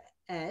along the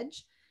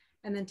edge,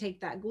 and then take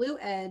that glue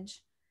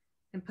edge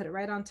and put it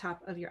right on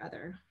top of your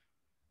other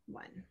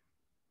one.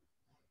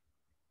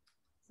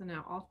 So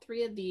now all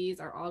 3 of these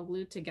are all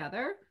glued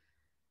together.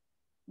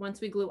 Once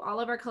we glue all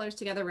of our colors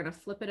together, we're going to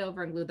flip it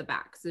over and glue the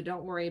back. So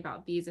don't worry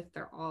about these if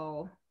they're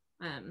all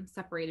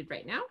separated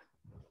right now.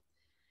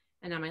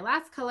 And now my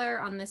last color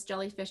on this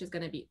jellyfish is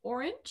going to be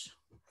orange.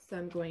 So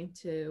I'm going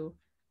to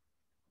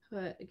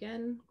put,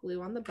 again,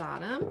 glue on the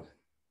bottom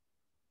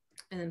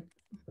and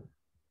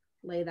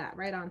lay that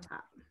right on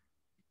top.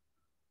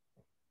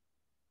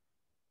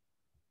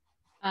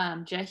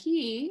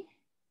 Jahi,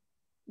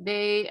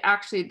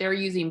 they're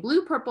using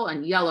blue, purple,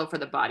 and yellow for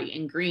the body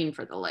and green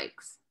for the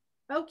legs.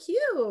 Oh,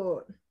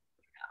 cute.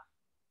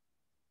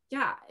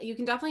 Yeah, you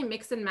can definitely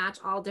mix and match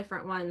all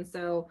different ones.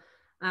 So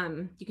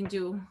you can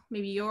do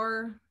maybe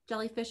your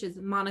jellyfish is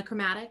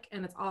monochromatic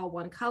and it's all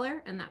one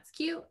color, and that's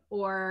cute.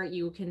 Or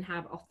you can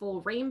have a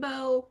full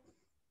rainbow.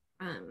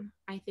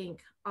 I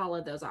think all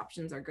of those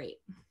options are great.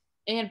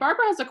 And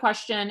Barbara has a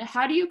question.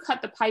 How do you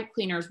cut the pipe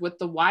cleaners with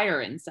the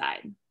wire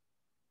inside?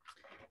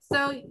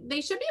 So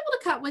they should be able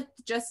to cut with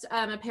just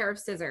a pair of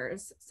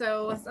scissors.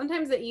 So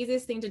sometimes the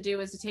easiest thing to do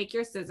is to take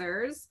your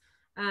scissors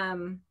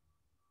and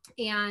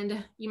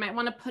you might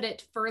want to put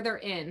it further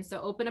in.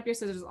 So open up your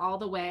scissors all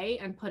the way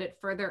and put it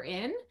further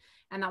in,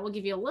 and that will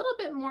give you a little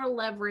bit more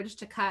leverage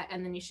to cut,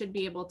 and then you should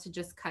be able to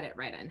just cut it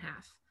right in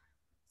half.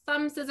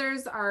 Some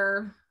scissors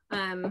are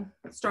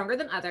stronger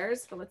than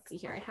others, but let's see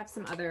here. I have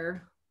some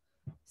other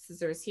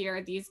scissors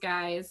here, these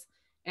guys,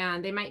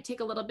 and they might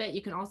take a little bit.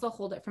 You can also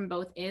hold it from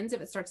both ends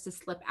if it starts to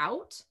slip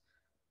out.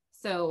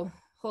 So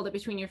hold it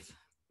between your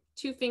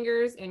 2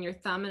 fingers and your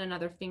thumb and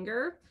another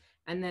finger,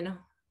 and then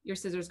your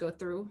scissors go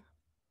through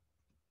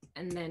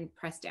and then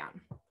press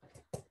down.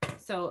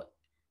 So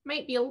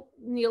might be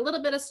need a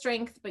little bit of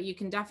strength, but you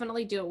can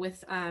definitely do it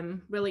with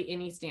really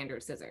any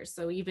standard scissors.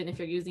 So even if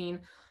you're using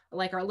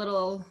like our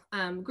little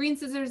green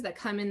scissors that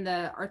come in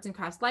the arts and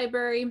crafts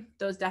library,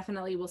 those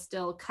definitely will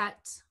still cut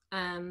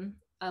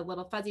a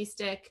little fuzzy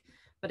stick.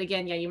 But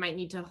again, yeah, you might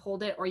need to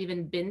hold it or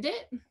even bend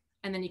it,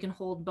 and then you can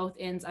hold both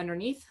ends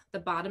underneath the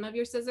bottom of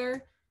your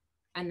scissor,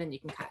 and then you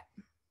can cut.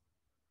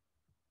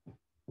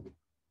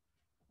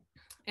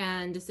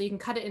 And so you can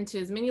cut it into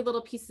as many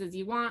little pieces as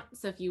you want.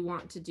 So if you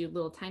want to do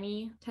little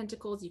tiny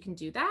tentacles, you can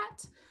do that.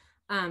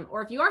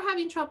 Or if you are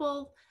having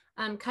trouble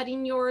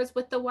cutting yours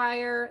with the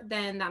wire,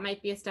 then that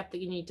might be a step that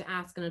you need to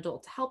ask an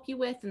adult to help you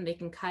with, and they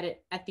can cut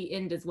it at the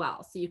end as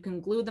well. So you can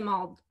glue them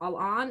all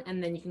on,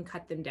 and then you can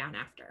cut them down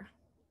after.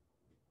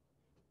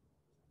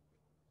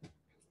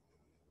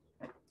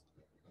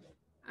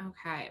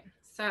 Okay,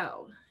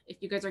 so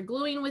if you guys are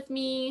gluing with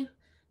me,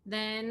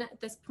 then at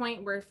this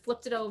point we're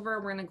flipped it over.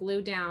 We're gonna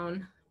glue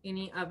down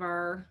any of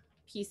our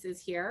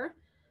pieces here.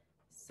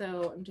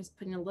 So I'm just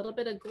putting a little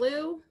bit of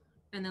glue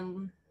and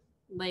then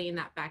laying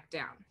that back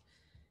down.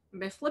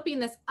 And by flipping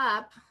this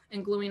up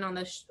and gluing on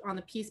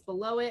the piece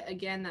below it,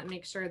 again, that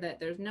makes sure that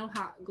there's no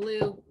hot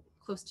glue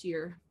close to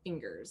your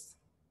fingers.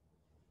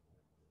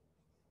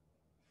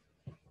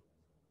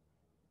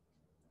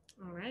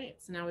 All right,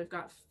 so now we've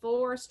got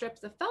 4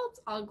 strips of felt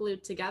all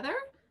glued together,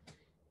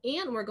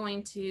 and we're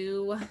going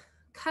to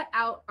cut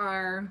out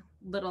our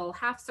little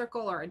half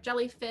circle or a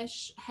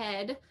jellyfish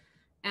head.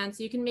 And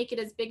so you can make it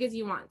as big as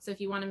you want. So if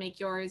you want to make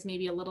yours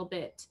maybe a little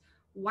bit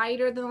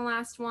wider than the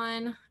last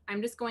one,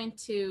 I'm just going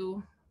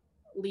to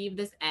leave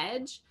this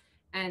edge.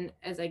 And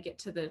as I get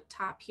to the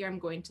top here, I'm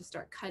going to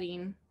start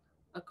cutting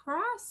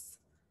across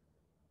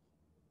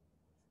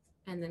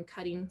and then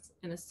cutting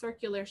in a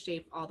circular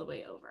shape all the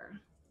way over.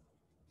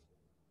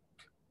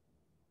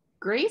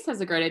 Grace has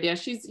a great idea.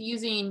 She's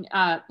using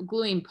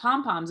gluing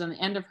pom-poms on the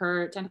end of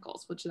her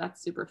tentacles, which that's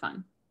super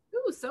fun.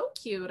 Ooh, so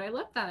cute. I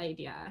love that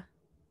idea.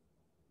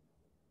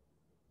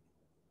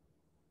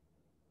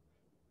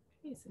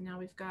 Okay, so now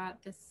we've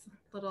got this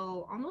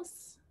little,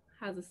 almost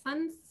has a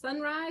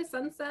sunrise,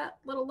 sunset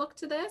little look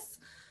to this.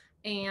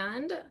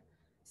 And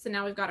so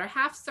now we've got our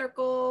half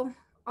circle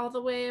all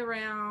the way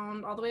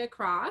around, all the way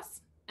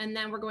across. And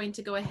then we're going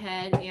to go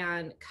ahead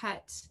and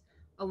cut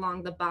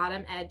along the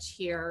bottom edge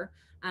here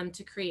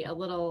to create a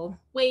little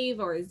wave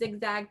or a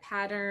zigzag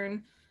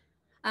pattern.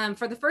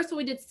 For the first one,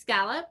 we did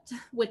scalloped,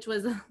 which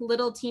was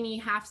little teeny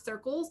half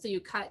circles. So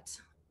you cut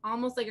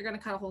almost like you're going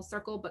to cut a whole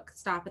circle, but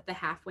stop at the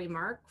halfway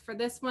mark. For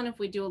this one, if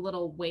we do a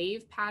little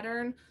wave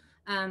pattern,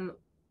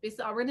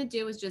 basically all we're going to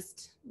do is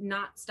just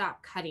not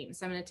stop cutting.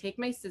 So I'm going to take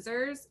my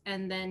scissors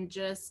and then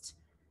just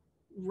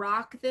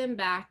rock them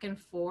back and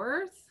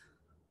forth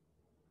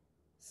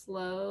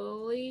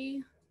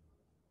slowly.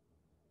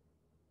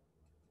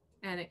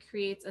 And it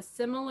creates a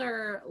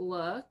similar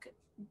look,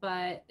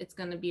 but it's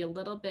going to be a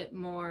little bit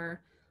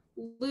more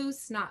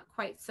loose, not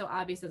quite so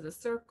obvious as a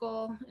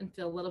circle, and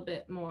feel a little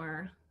bit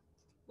more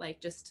like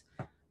just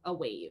a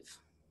wave.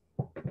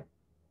 You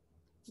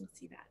can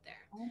see that there.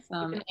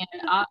 Awesome.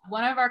 And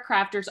one of our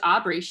crafters,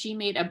 Aubrey, she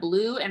made a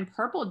blue and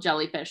purple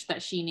jellyfish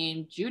that she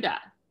named Judah.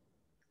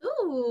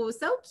 Ooh,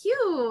 so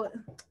cute.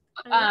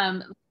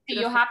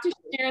 You'll have to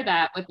share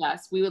that with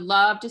us. We would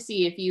love to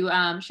see if you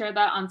share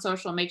that on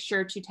social. Make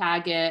sure to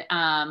tag it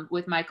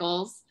with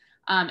Michael's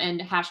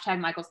and hashtag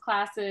Michael's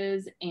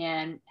classes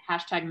and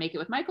hashtag Make It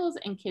With Michael's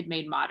and Kid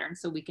Made Modern,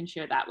 so we can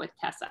share that with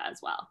Tessa as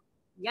well.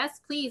 Yes,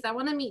 please. I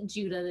want to meet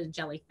Judah the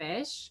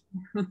jellyfish.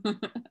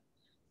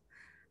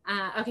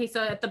 Okay,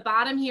 so at the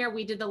bottom here,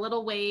 we did the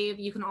little wave.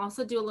 You can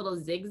also do a little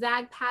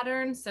zigzag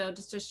pattern. So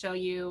just to show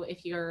you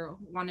if you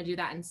want to do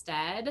that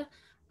instead,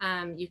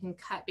 you can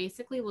cut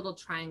basically little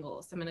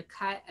triangles. So I'm going to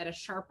cut at a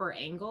sharper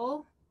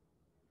angle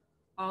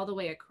all the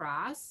way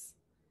across,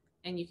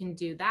 and you can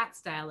do that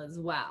style as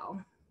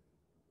well.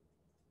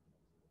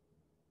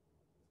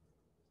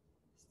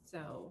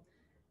 So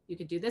you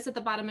could do this at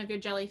the bottom of your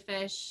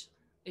jellyfish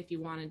if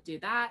you want to do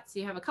that. So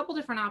you have a couple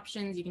different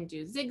options. You can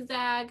do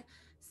zigzag,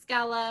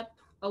 scallop,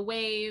 a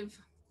wave.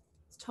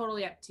 It's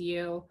totally up to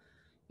you.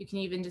 You can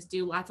even just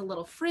do lots of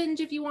little fringe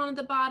if you want at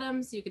the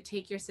bottom. So you could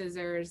take your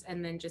scissors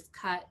and then just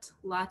cut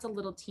lots of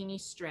little teeny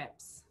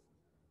strips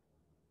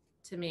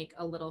to make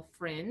a little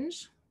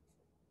fringe.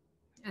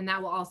 And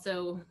that will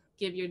also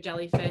give your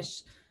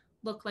jellyfish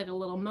look like a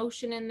little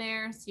motion in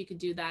there. So you could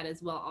do that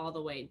as well all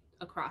the way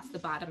across the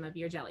bottom of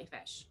your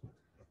jellyfish.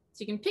 So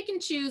you can pick and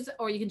choose,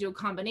 or you can do a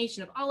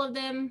combination of all of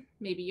them.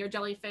 Maybe your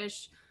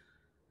jellyfish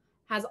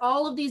has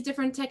all of these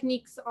different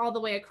techniques all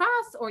the way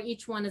across, or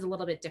each one is a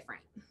little bit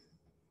different.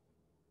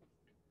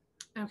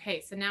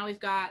 Okay, so now we've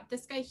got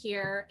this guy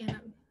here, and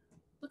it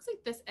looks like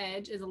this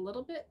edge is a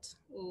little bit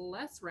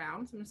less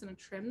round. So I'm just gonna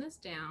trim this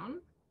down.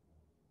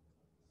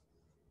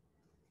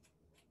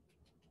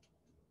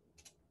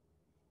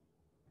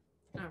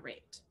 All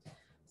right,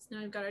 so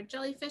now we've got our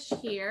jellyfish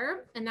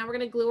here, and now we're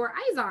gonna glue our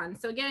eyes on.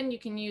 So again, you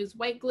can use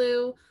white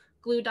glue,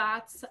 glue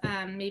dots.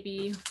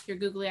 Maybe your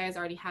googly eyes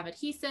already have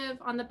adhesive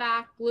on the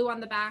back, glue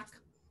on the back.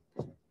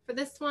 For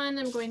this one,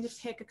 I'm going to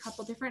pick a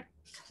couple different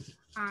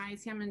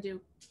eyes. Here I'm gonna do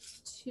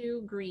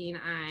 2 green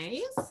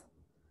eyes.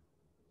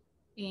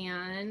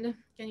 And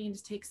again, you can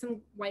just take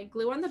some white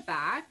glue on the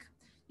back.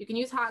 You can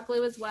use hot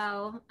glue as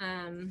well.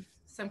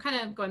 So I'm kind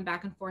of going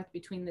back and forth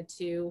between the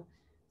two.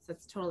 So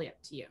it's totally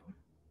up to you.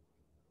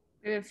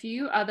 We have a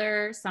few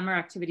other summer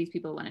activities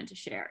people wanted to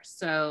share.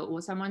 So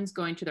someone's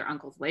going to their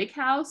uncle's lake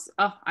house.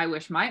 Oh, I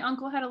wish my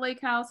uncle had a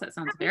lake house. That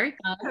sounds very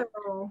fun.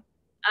 Oh.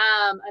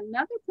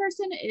 Another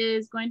person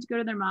is going to go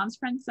to their mom's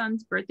friend's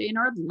son's birthday in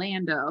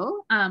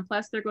Orlando.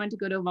 Plus they're going to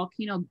go to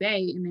Volcano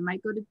Bay, and they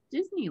might go to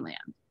Disneyland.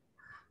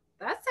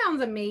 That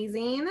sounds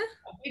amazing.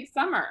 A big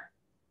summer.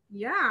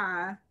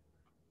 Yeah.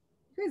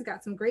 You guys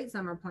got some great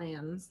summer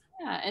plans.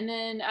 Yeah, and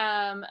then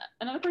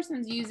another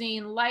person's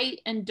using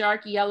light and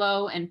dark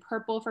yellow and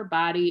purple for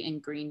body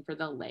and green for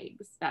the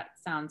legs. That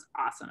sounds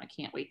awesome. I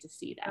can't wait to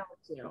see that.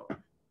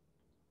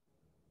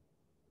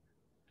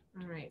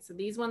 All right, so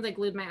these ones I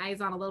glued my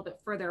eyes on a little bit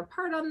further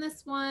apart on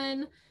this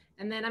one.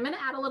 And then I'm gonna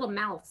add a little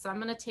mouth. So I'm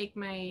gonna take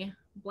my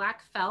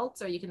black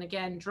felt, or you can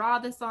again draw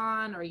this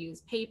on or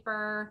use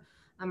paper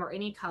or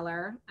any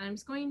color. I'm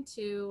just going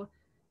to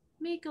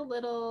make a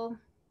little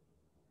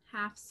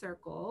half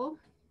circle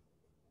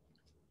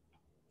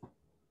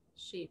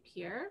shape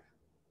here.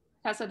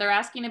 Tessa, they're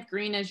asking if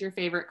green is your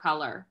favorite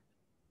color.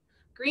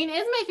 Green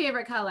is my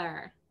favorite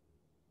color.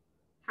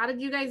 How did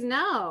you guys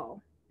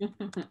know?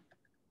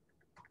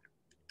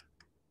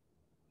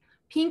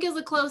 Pink is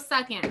a close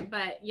second,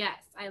 but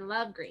yes, I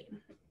love green.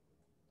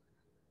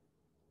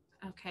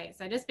 Okay,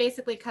 so I just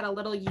basically cut a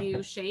little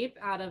U shape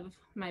out of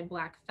my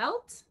black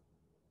felt.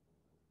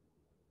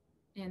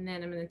 And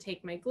then I'm going to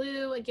take my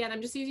glue. Again,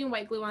 I'm just using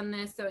white glue on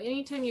this. So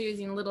anytime you're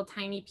using little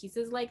tiny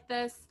pieces like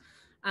this,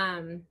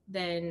 and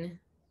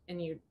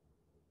you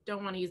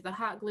don't want to use the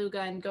hot glue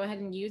gun, go ahead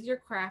and use your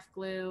craft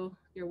glue,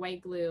 your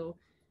white glue.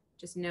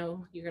 Just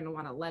know you're going to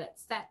want to let it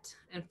set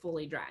and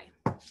fully dry.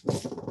 And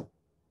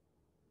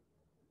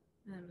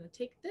I'm going to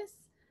take this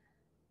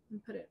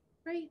and put it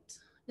right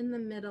in the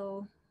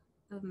middle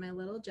of my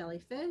little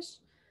jellyfish.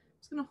 I'm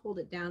just going to hold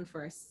it down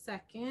for a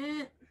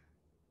second.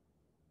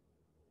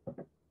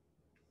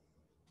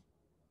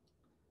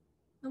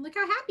 And look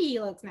how happy he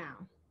looks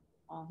now.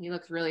 Oh, he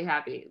looks really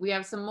happy. We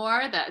have some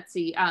more. Let's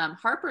see.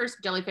 Harper's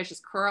jellyfish is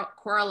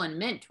coral and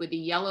mint with the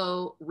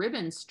yellow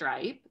ribbon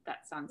stripe.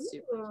 That sounds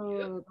super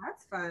cute.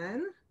 That's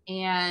fun.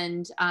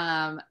 And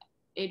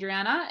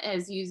Adriana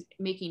is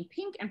making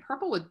pink and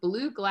purple with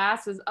blue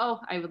glasses. Oh,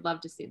 I would love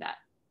to see that.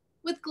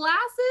 With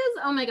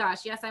glasses? Oh my gosh.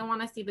 Yes, I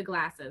want to see the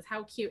glasses.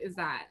 How cute is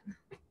that?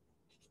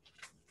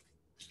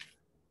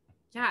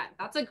 Yeah,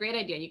 that's a great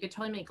idea. You could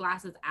totally make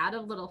glasses out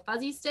of little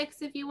fuzzy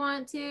sticks if you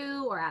want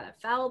to, or out of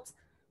felt.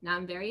 Now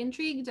I'm very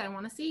intrigued. I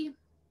want to see.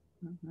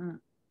 Mm-hmm.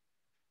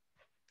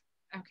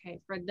 Okay,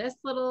 for this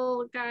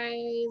little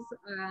guy's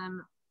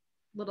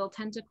little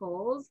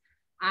tentacles,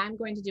 I'm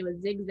going to do a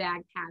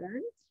zigzag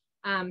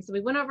pattern. So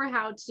we went over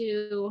how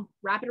to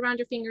wrap it around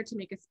your finger to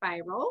make a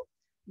spiral.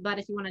 But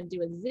if you want to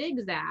do a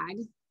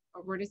zigzag,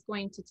 we're just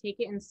going to take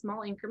it in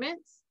small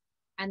increments,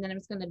 and then I'm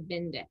just going to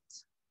bend it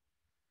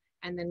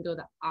and then go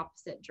the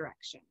opposite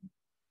direction.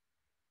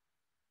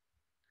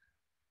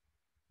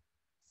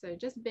 So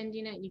just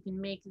bending it, you can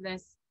make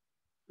this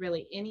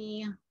really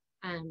any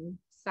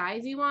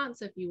size you want.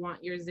 So if you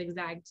want your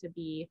zigzag to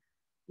be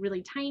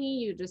really tiny,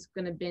 you're just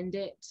gonna bend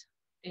it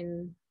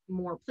in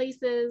more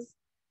places.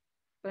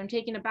 But I'm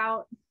taking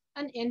about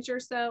an inch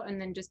or so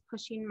and then just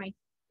pushing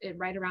it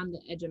right around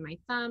the edge of my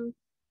thumb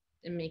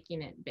and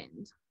making it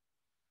bend.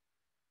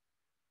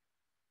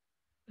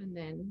 And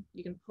then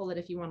you can pull it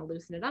if you want to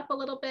loosen it up a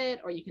little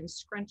bit, or you can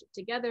scrunch it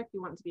together if you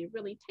want it to be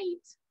really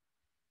tight.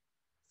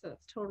 So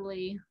it's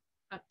totally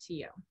up to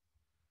you.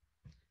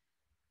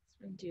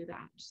 So I'm going to do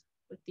that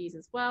with these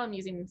as well. I'm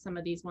using some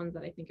of these ones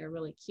that I think are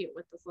really cute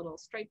with this little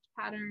striped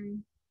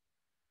pattern.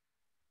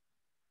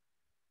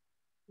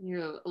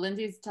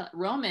 Lindsay's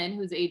Roman,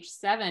 who's age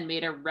 7,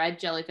 made a red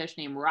jellyfish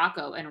named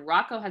Rocco, and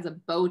Rocco has a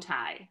bow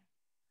tie.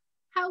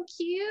 How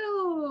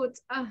cute!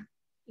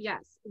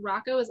 Yes,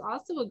 Rocco is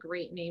also a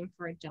great name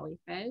for a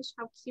jellyfish.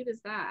 How cute is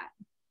that?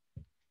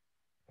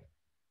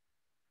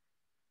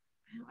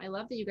 I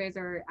love that you guys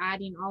are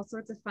adding all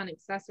sorts of fun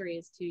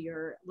accessories to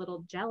your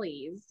little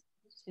jellies.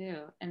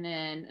 Too. And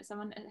then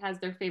someone has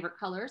their favorite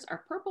colors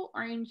are purple,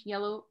 orange,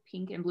 yellow,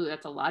 pink, and blue.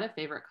 That's a lot of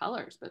favorite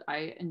colors, but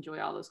I enjoy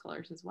all those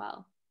colors as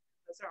well.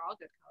 Those are all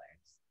good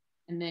colors.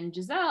 And then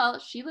Giselle,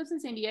 she lives in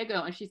San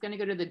Diego and she's going to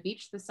go to the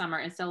beach this summer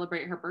and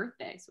celebrate her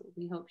birthday. So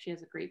we hope she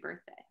has a great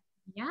birthday.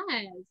 Yes,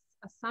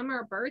 a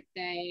summer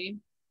birthday.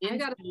 I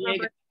got a summer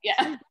birthday.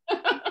 Yeah.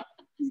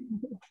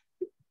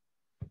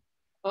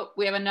 Oh,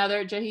 we have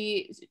another.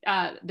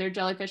 Their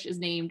jellyfish is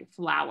named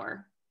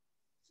Flower.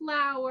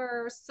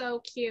 Flower, so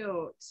cute.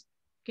 You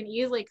can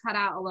easily cut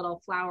out a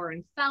little flower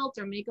in felt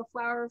or make a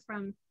flower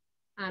from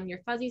your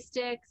fuzzy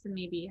sticks and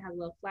maybe have a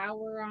little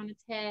flower on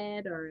its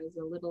head or as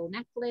a little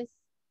necklace.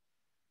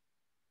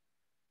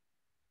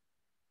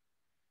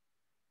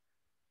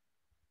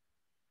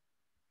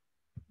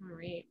 All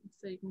right,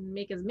 so you can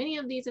make as many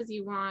of these as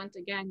you want.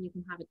 Again, you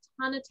can have a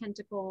ton of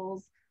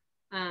tentacles.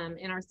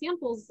 In our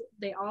samples,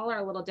 they all are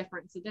a little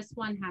different. So this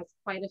one has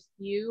quite a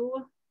few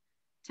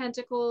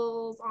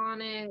tentacles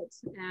on it,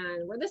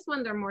 and where this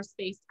one, they're more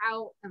spaced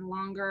out and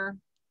longer.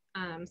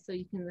 So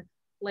you can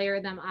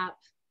layer them up.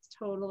 It's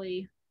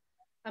totally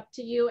up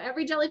to you.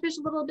 Every jellyfish is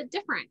a little bit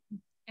different.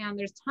 And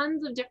there's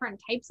tons of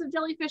different types of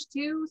jellyfish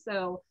too.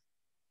 So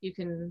you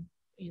can,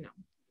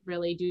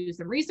 really do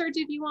some research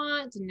if you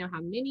want to know how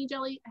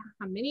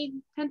many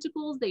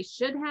tentacles they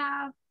should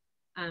have,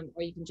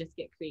 or you can just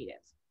get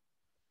creative.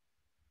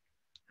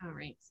 All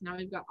right, so now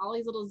we've got all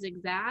these little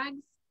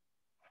zigzags,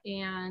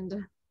 and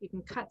you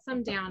can cut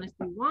some down if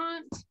you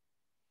want.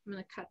 I'm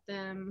going to cut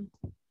them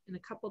in a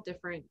couple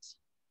different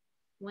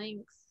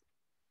lengths.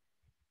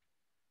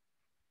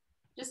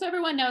 Just so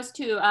everyone knows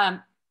too,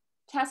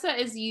 Tessa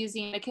is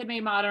using the Kid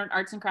Made Modern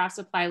Arts and Crafts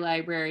Supply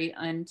Library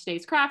on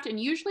today's craft. And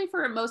usually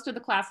for most of the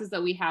classes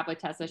that we have with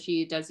Tessa,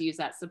 she does use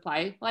that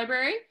supply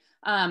library.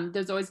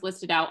 There's always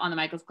listed out on the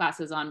Michael's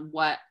classes on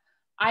what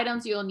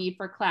items you'll need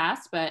for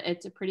class, but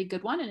it's a pretty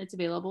good one and it's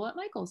available at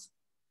Michael's.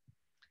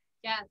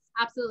 Yes,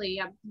 absolutely.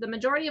 Yeah. The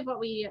majority of what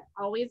we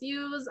always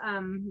use,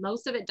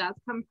 most of it does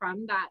come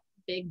from that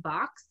big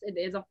box. It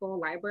is a full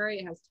library.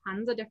 It has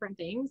tons of different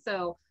things.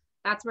 So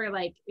that's where,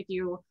 like, if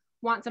you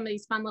want some of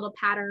these fun little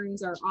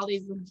patterns or all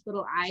these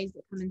little eyes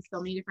that come in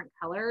so many different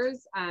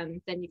colors,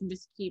 then you can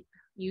just keep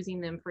using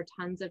them for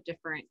tons of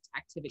different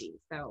activities.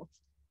 So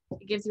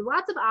it gives you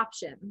lots of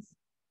options.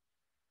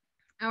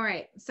 All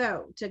right,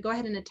 so to go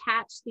ahead and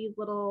attach these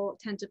little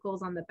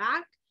tentacles on the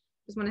back,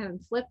 just went ahead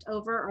and flipped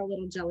over our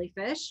little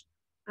jellyfish,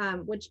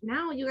 which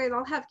now you guys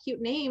all have cute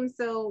names.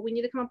 So we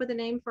need to come up with a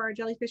name for our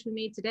jellyfish we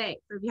made today.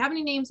 So if you have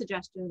any name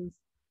suggestions,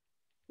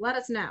 let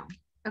us know.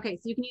 Okay,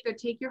 so you can either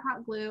take your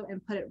hot glue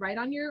and put it right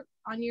on your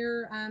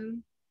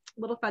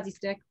little fuzzy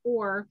stick,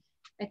 or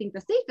I think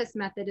the safest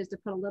method is to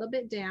put a little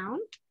bit down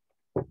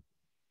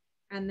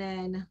and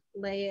then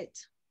lay it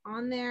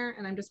on there,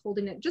 and I'm just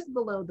holding it just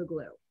below the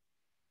glue.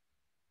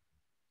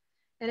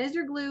 And as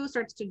your glue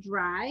starts to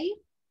dry,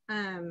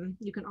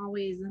 you can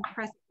always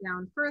press it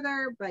down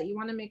further, but you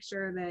want to make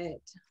sure that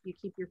you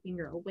keep your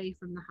finger away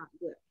from the hot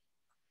glue.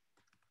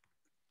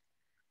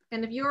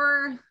 And if you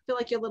feel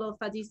like your little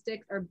fuzzy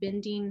sticks are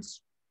bending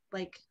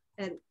like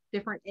at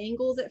different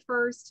angles at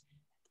first,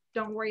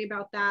 don't worry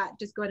about that.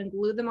 Just go ahead and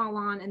glue them all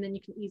on, and then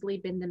you can easily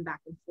bend them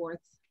back and forth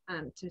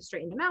to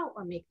straighten them out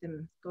or make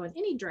them go in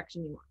any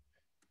direction you want.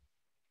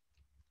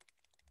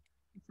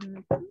 So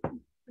I'm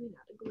putting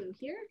out a glue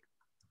here.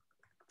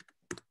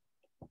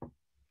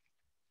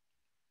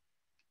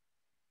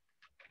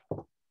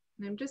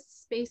 And I'm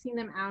just spacing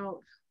them out.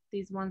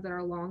 These ones that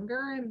are longer,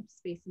 I'm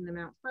spacing them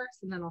out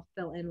first, and then I'll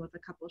fill in with a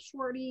couple of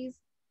shorties.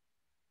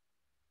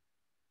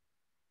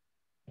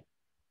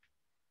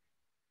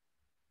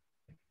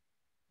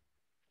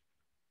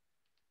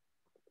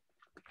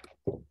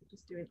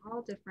 Just doing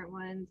all different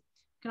ones.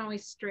 You can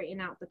always straighten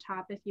out the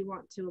top if you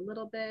want to a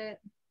little bit.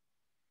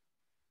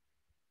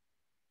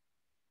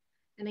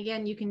 And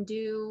again, you can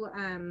do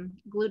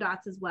glue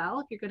dots as well.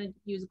 If you're going to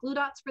use glue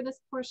dots for this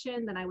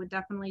portion, then I would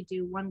definitely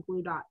do one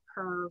glue dot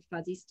per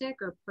fuzzy stick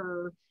or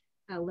per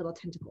little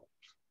tentacle.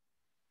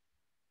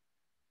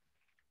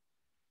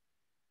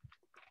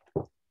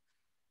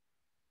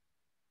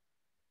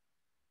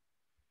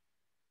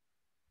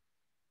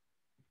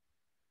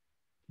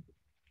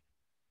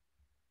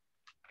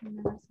 And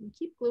then I'm just going to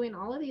keep gluing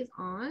all of these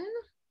on.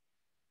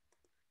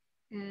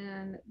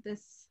 And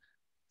this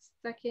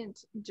second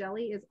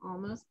jelly is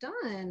almost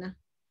done.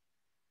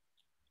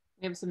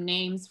 We have some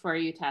names for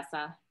you,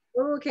 Tessa.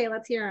 Okay,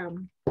 let's hear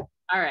them.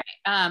 All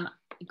right.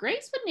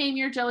 Grace would name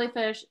your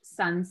jellyfish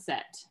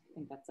Sunset. I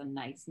think that's a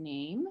nice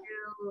name.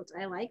 Cute.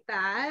 I like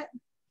that.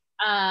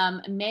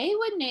 May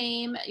would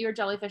name your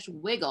jellyfish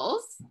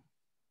Wiggles.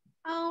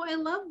 Oh, I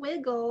love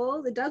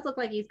Wiggles. It does look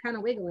like he's kind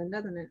of wiggling,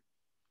 doesn't it?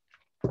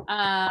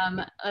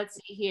 Let's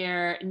see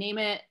here. Name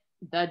it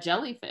the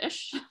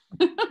Jellyfish.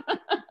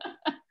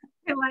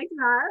 I like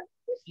that.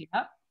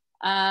 Yep.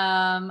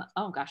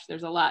 Oh gosh,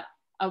 there's a lot.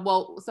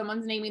 Well,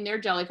 someone's naming their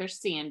jellyfish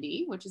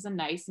Sandy, which is a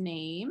nice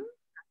name.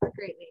 That's a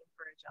great name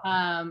for a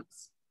jellyfish.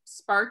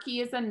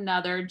 Sparky is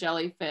another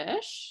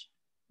jellyfish.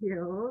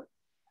 Cute.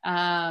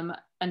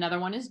 Another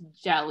one is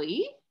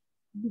Jelly.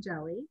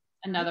 Jelly.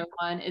 Another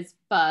one is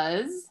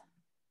Fuzz.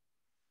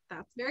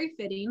 That's very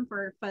fitting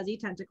for fuzzy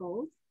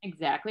tentacles.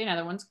 Exactly.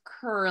 Another one's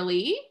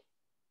Curly.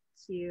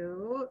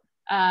 Cute.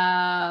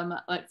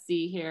 Let's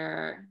see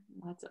here.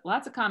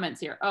 Lots of comments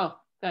here. Oh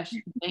gosh,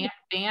 Vanna.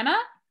 Banna.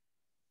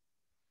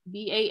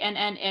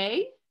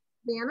 Vanna,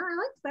 I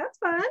like that's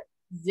fun.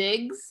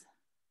 Ziggs.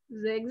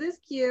 Ziggs is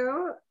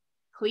cute.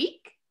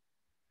 Cleek.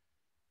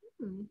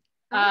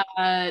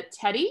 Oh.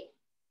 Teddy.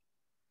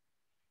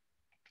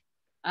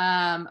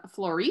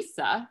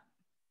 Florissa.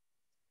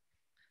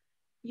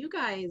 You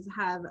guys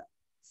have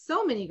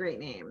so many great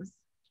names.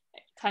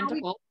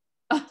 Tentacle.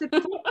 How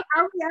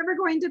are we ever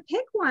going to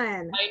pick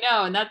one? I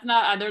know, and that's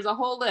not. There's a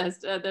whole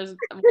list. There's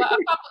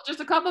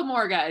just a couple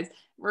more guys.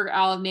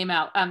 I'll name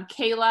out.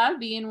 Kayla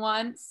being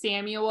one,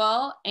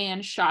 Samuel,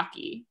 and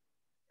Shocky.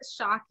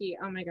 Shocky.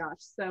 Oh my gosh,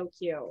 so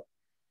cute.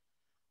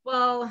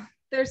 Well,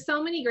 there's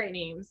so many great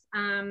names.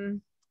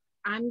 I'm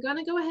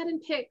gonna go ahead and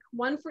pick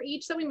one for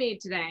each that we made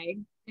today,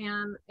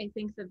 and I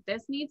think that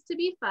this needs to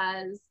be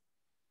Fuzz,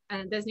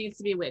 and this needs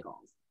to be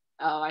Wiggles.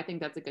 Oh, I think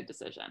that's a good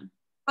decision.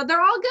 But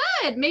they're all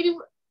good. Maybe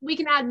we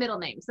can add middle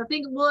names. I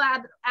think we'll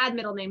add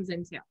middle names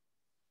in too. Yep.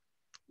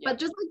 But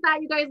just like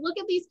that, you guys, look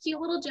at these cute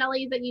little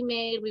jellies that you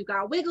made. We've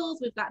got Wiggles,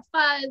 we've got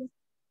Fuzz.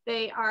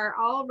 They are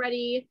all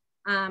ready,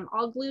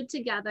 all glued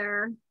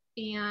together.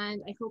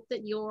 And I hope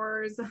that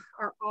yours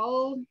are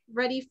all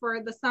ready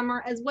for the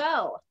summer as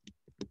well.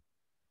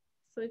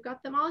 So we've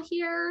got them all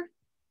here.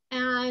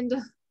 And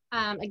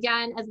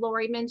again, as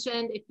Lori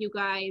mentioned, if you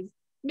guys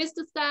missed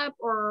a step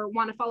or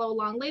want to follow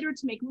along later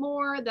to make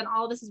more, then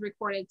all this is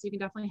recorded. So you can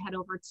definitely head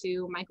over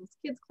to Michael's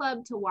Kids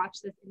Club to watch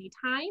this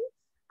anytime.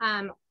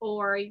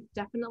 Or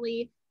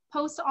definitely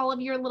post all of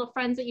your little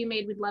friends that you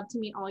made. We'd love to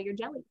meet all your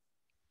jellies.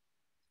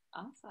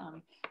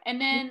 Awesome.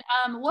 And then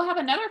we'll have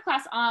another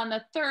class on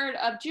the 3rd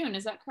of June.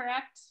 Is that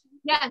correct?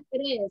 Yes, it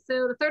is.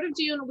 So the 3rd of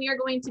June, we are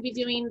going to be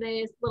doing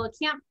this little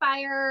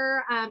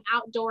campfire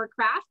outdoor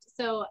craft.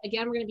 So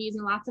again, we're going to be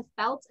using lots of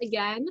felt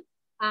again.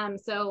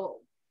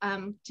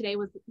 Today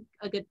was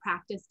a good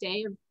practice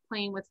day of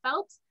playing with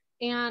felt,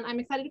 and I'm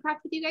excited to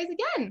craft with you guys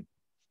again.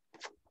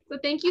 So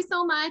thank you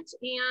so much,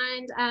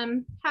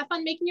 and have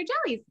fun making your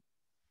jellies.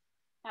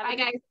 Bye,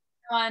 guys.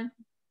 Everyone.